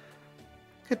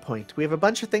 Good point. We have a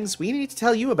bunch of things we need to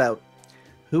tell you about.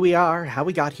 Who we are, how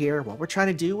we got here, what we're trying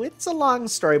to do. It's a long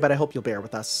story, but I hope you'll bear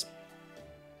with us.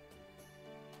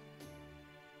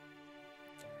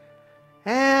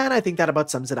 And I think that about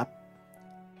sums it up.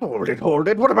 Hold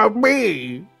it, what about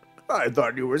me? I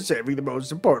thought you were saving the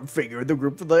most important figure in the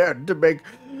group for the end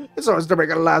so as to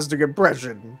make a lasting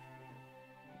impression.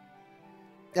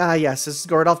 Yes, this is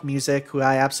Gordolf Music, who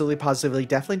I absolutely positively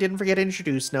definitely didn't forget to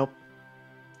introduce, nope.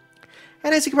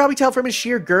 And as you can probably tell from his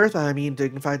sheer girth,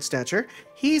 dignified stature,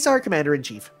 he's our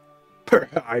Commander-in-Chief.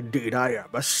 Indeed I am.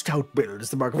 A stout build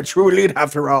is the mark of a true elite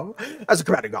after all. As a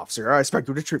commanding officer, I expect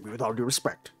you to treat me with all due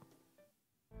respect.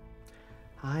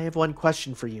 I have one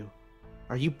question for you.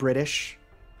 Are you British?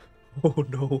 Oh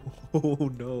no,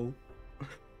 oh no.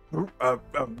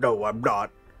 No, I'm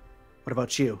not. What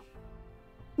about you?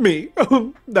 Me?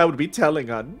 That would be telling,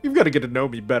 hon. You've got to get to know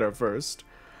me better first.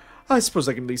 I suppose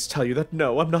I can at least tell you that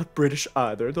no, I'm not British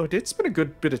either, though I did spend a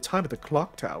good bit of time at the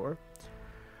clock tower.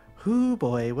 Hoo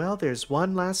boy, well, there's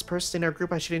one last person in our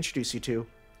group I should introduce you to.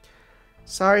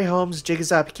 Sorry, Holmes, jig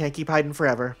is up. You can't keep hiding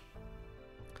forever.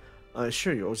 I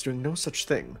assure you I was doing no such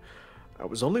thing. I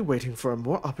was only waiting for a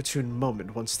more opportune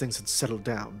moment once things had settled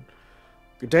down.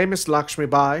 Good day, Miss Lakshmi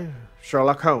Bai.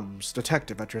 Sherlock Holmes,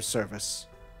 detective at your service.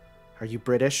 Are you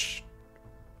British?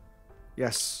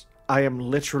 Yes, I am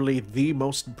literally the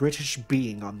most British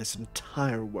being on this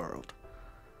entire world.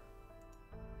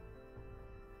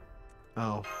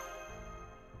 Oh.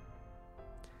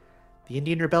 The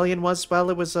Indian Rebellion was, well,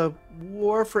 it was a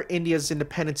war for India's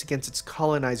independence against its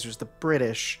colonizers, the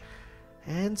British.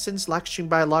 And since Lakshmi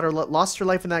Bai lost her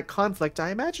life in that conflict,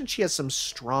 I imagine she has some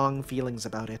strong feelings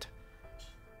about it.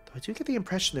 Though I do get the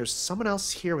impression there's someone else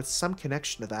here with some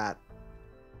connection to that.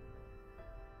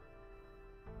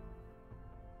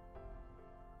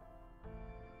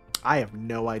 I have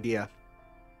no idea.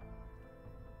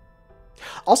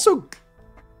 Also,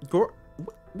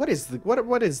 what is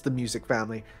the music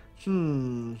family?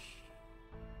 Oh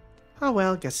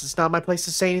well, guess it's not my place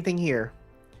to say anything here.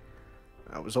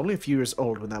 I was only a few years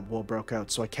old when that war broke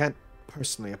out, so I can't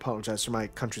personally apologize for my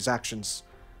country's actions.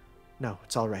 No,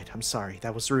 it's alright. I'm sorry.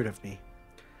 That was rude of me.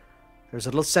 There's a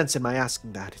little sense in my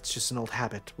asking that. It's just an old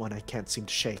habit, one I can't seem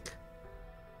to shake.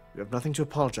 You have nothing to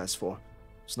apologize for.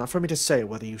 It's not for me to say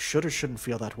whether you should or shouldn't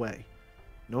feel that way.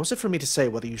 Nor is it for me to say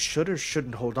whether you should or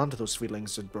shouldn't hold on to those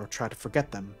feelings or try to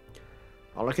forget them.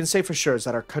 All I can say for sure is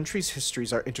that our country's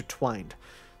histories are intertwined.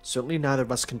 Certainly neither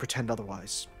of us can pretend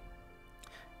otherwise.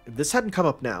 If this hadn't come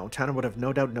up now, Tann would have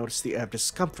no doubt noticed the air of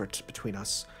discomfort between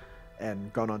us,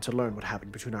 and gone on to learn what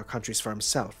happened between our countries for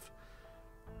himself.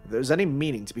 If there's any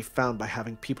meaning to be found by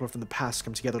having people from the past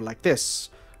come together like this,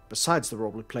 besides the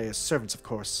role we play as servants, of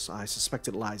course, I suspect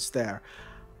it lies there.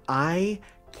 I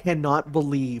cannot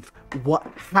believe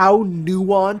how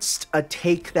nuanced a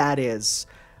take that is.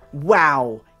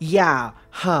 Wow. Yeah.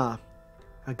 Huh.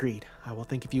 Agreed. I will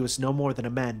think of you as no more than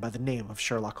a man by the name of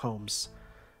Sherlock Holmes.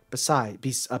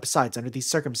 Besides, under these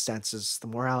circumstances, the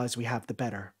more allies we have, the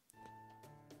better.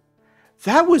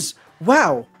 That was...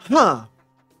 wow. Huh.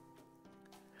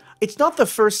 It's not the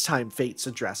first time Fate's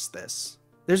addressed this.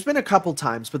 There's been a couple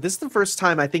times, but this is the first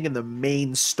time I think in the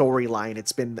main storyline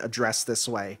it's been addressed this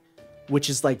way. Which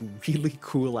is, like, really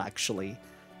cool, actually.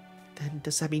 Then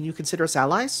does that mean you consider us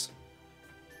allies?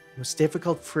 It was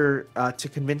difficult to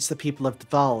convince the people of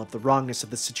Dval of the wrongness of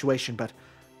the situation, but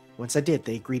once I did,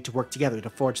 they agreed to work together to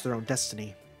forge their own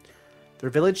destiny. Their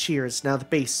village here is now the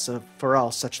base for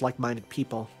all such like-minded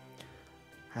people.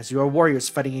 As you are warriors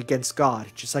fighting against God,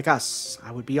 just like us,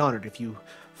 I would be honored if you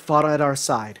fought at our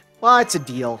side. Well, it's a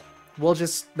deal. We'll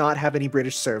just not have any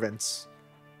British servants.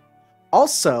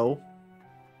 Also,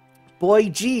 boy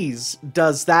geez,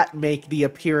 does that make the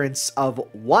appearance of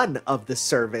one of the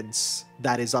servants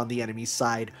that is on the enemy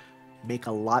side make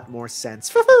a lot more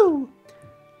sense. Woohoo!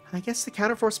 I guess the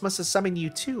counterforce must have summoned you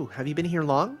too. Have you been here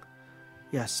long?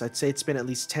 Yes, I'd say it's been at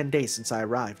least 10 days since I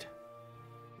arrived.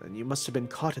 And you must have been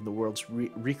caught in the world's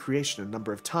recreation a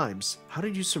number of times. How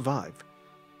did you survive?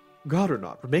 God or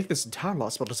not, making this entire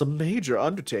Lostbelt is a major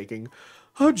undertaking.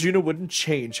 Juno wouldn't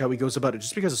change how he goes about it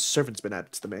just because a servant's been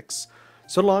added to the mix.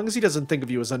 So long as he doesn't think of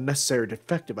you as unnecessary or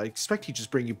defective, I expect he'd just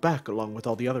bring you back along with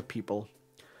all the other people.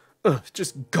 It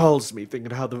just galls me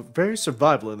thinking how the very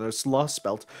survival in this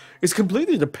Lostbelt is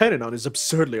completely dependent on his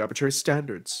absurdly arbitrary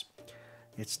standards.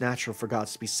 It's natural for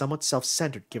gods to be somewhat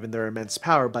self-centered given their immense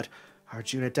power, but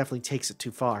Arjuna definitely takes it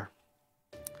too far.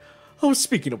 Oh,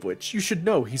 speaking of which, you should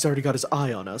know he's already got his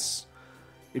eye on us.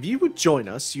 If you would join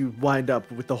us, you'd wind up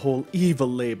with the whole evil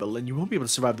label, and you won't be able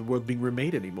to survive the world being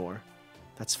remade anymore.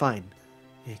 That's fine.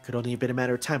 It could only have been a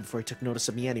matter of time before he took notice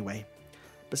of me anyway.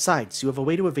 Besides, you have a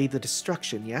way to evade the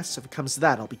destruction, yes? If it comes to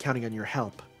that, I'll be counting on your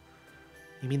help.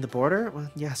 You mean the border? Well,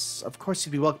 yes, of course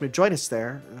you'd be welcome to join us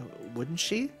there, wouldn't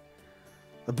she?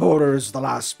 The border is the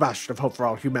last bastion of hope for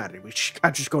all humanity. We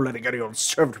can't just go letting any old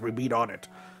servant we meet on it.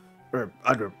 Or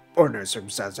under ordinary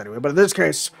circumstances anyway, but in this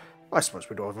case, I suppose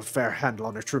we don't have a fair handle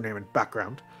on their true name and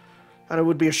background. And it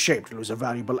would be a shame to lose a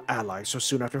valuable ally so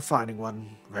soon after finding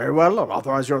one. Very well, I'll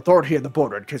authorize your authority in the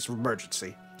border in case of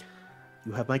emergency.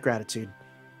 You have my gratitude.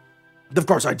 Of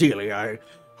course, ideally, I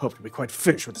hope to be quite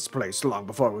finished with this place long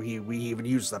before we even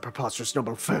use that preposterous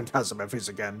noble phantasm of his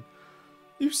again.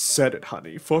 You said it,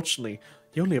 honey. Fortunately,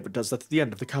 he only ever does that at the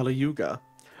end of the Kali Yuga.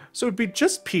 So it'd be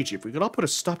just peachy if we could all put a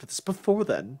stop to this before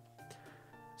then.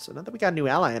 So now that we got a new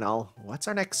ally and all, what's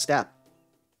our next step?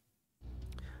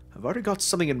 I've already got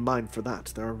something in mind for that.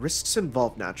 There are risks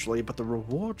involved naturally, but the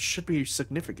reward should be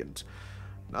significant.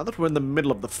 Now that we're in the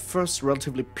middle of the first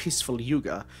relatively peaceful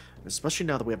Yuga, and especially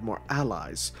now that we have more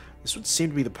allies, this would seem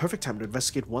to be the perfect time to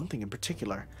investigate one thing in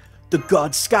particular. The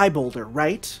God Sky Boulder,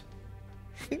 right?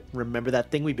 Remember that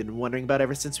thing we've been wondering about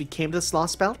ever since we came to this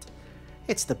Lostbelt?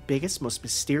 It's the biggest, most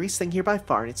mysterious thing here by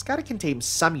far, and it's got to contain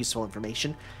some useful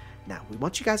information. Now, we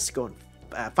want you guys to go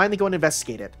and finally go and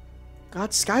investigate it.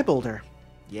 God Sky Boulder.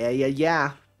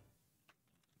 Yeah.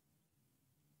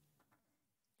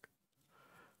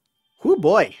 Whoo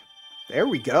boy. There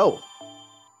we go.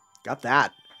 Got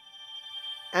that.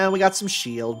 And we got some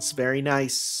shields. Very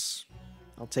nice.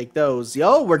 I'll take those.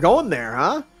 Yo, we're going there,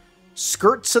 huh?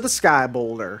 Skirts of the Sky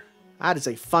Boulder. That is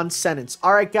a fun sentence.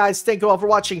 Alright guys, thank you all for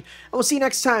watching. And we'll see you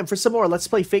next time for some more Let's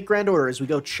Play Fate Grand Order as we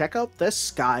go check out this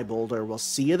Sky Boulder. We'll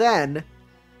see you then.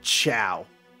 Ciao.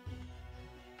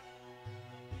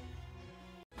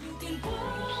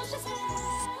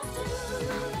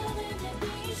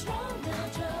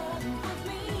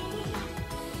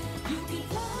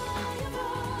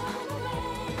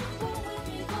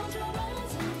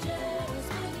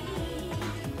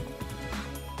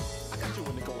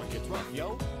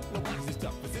 Yo, no, watch this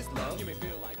stuff, 'cause this love, you may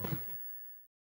feel like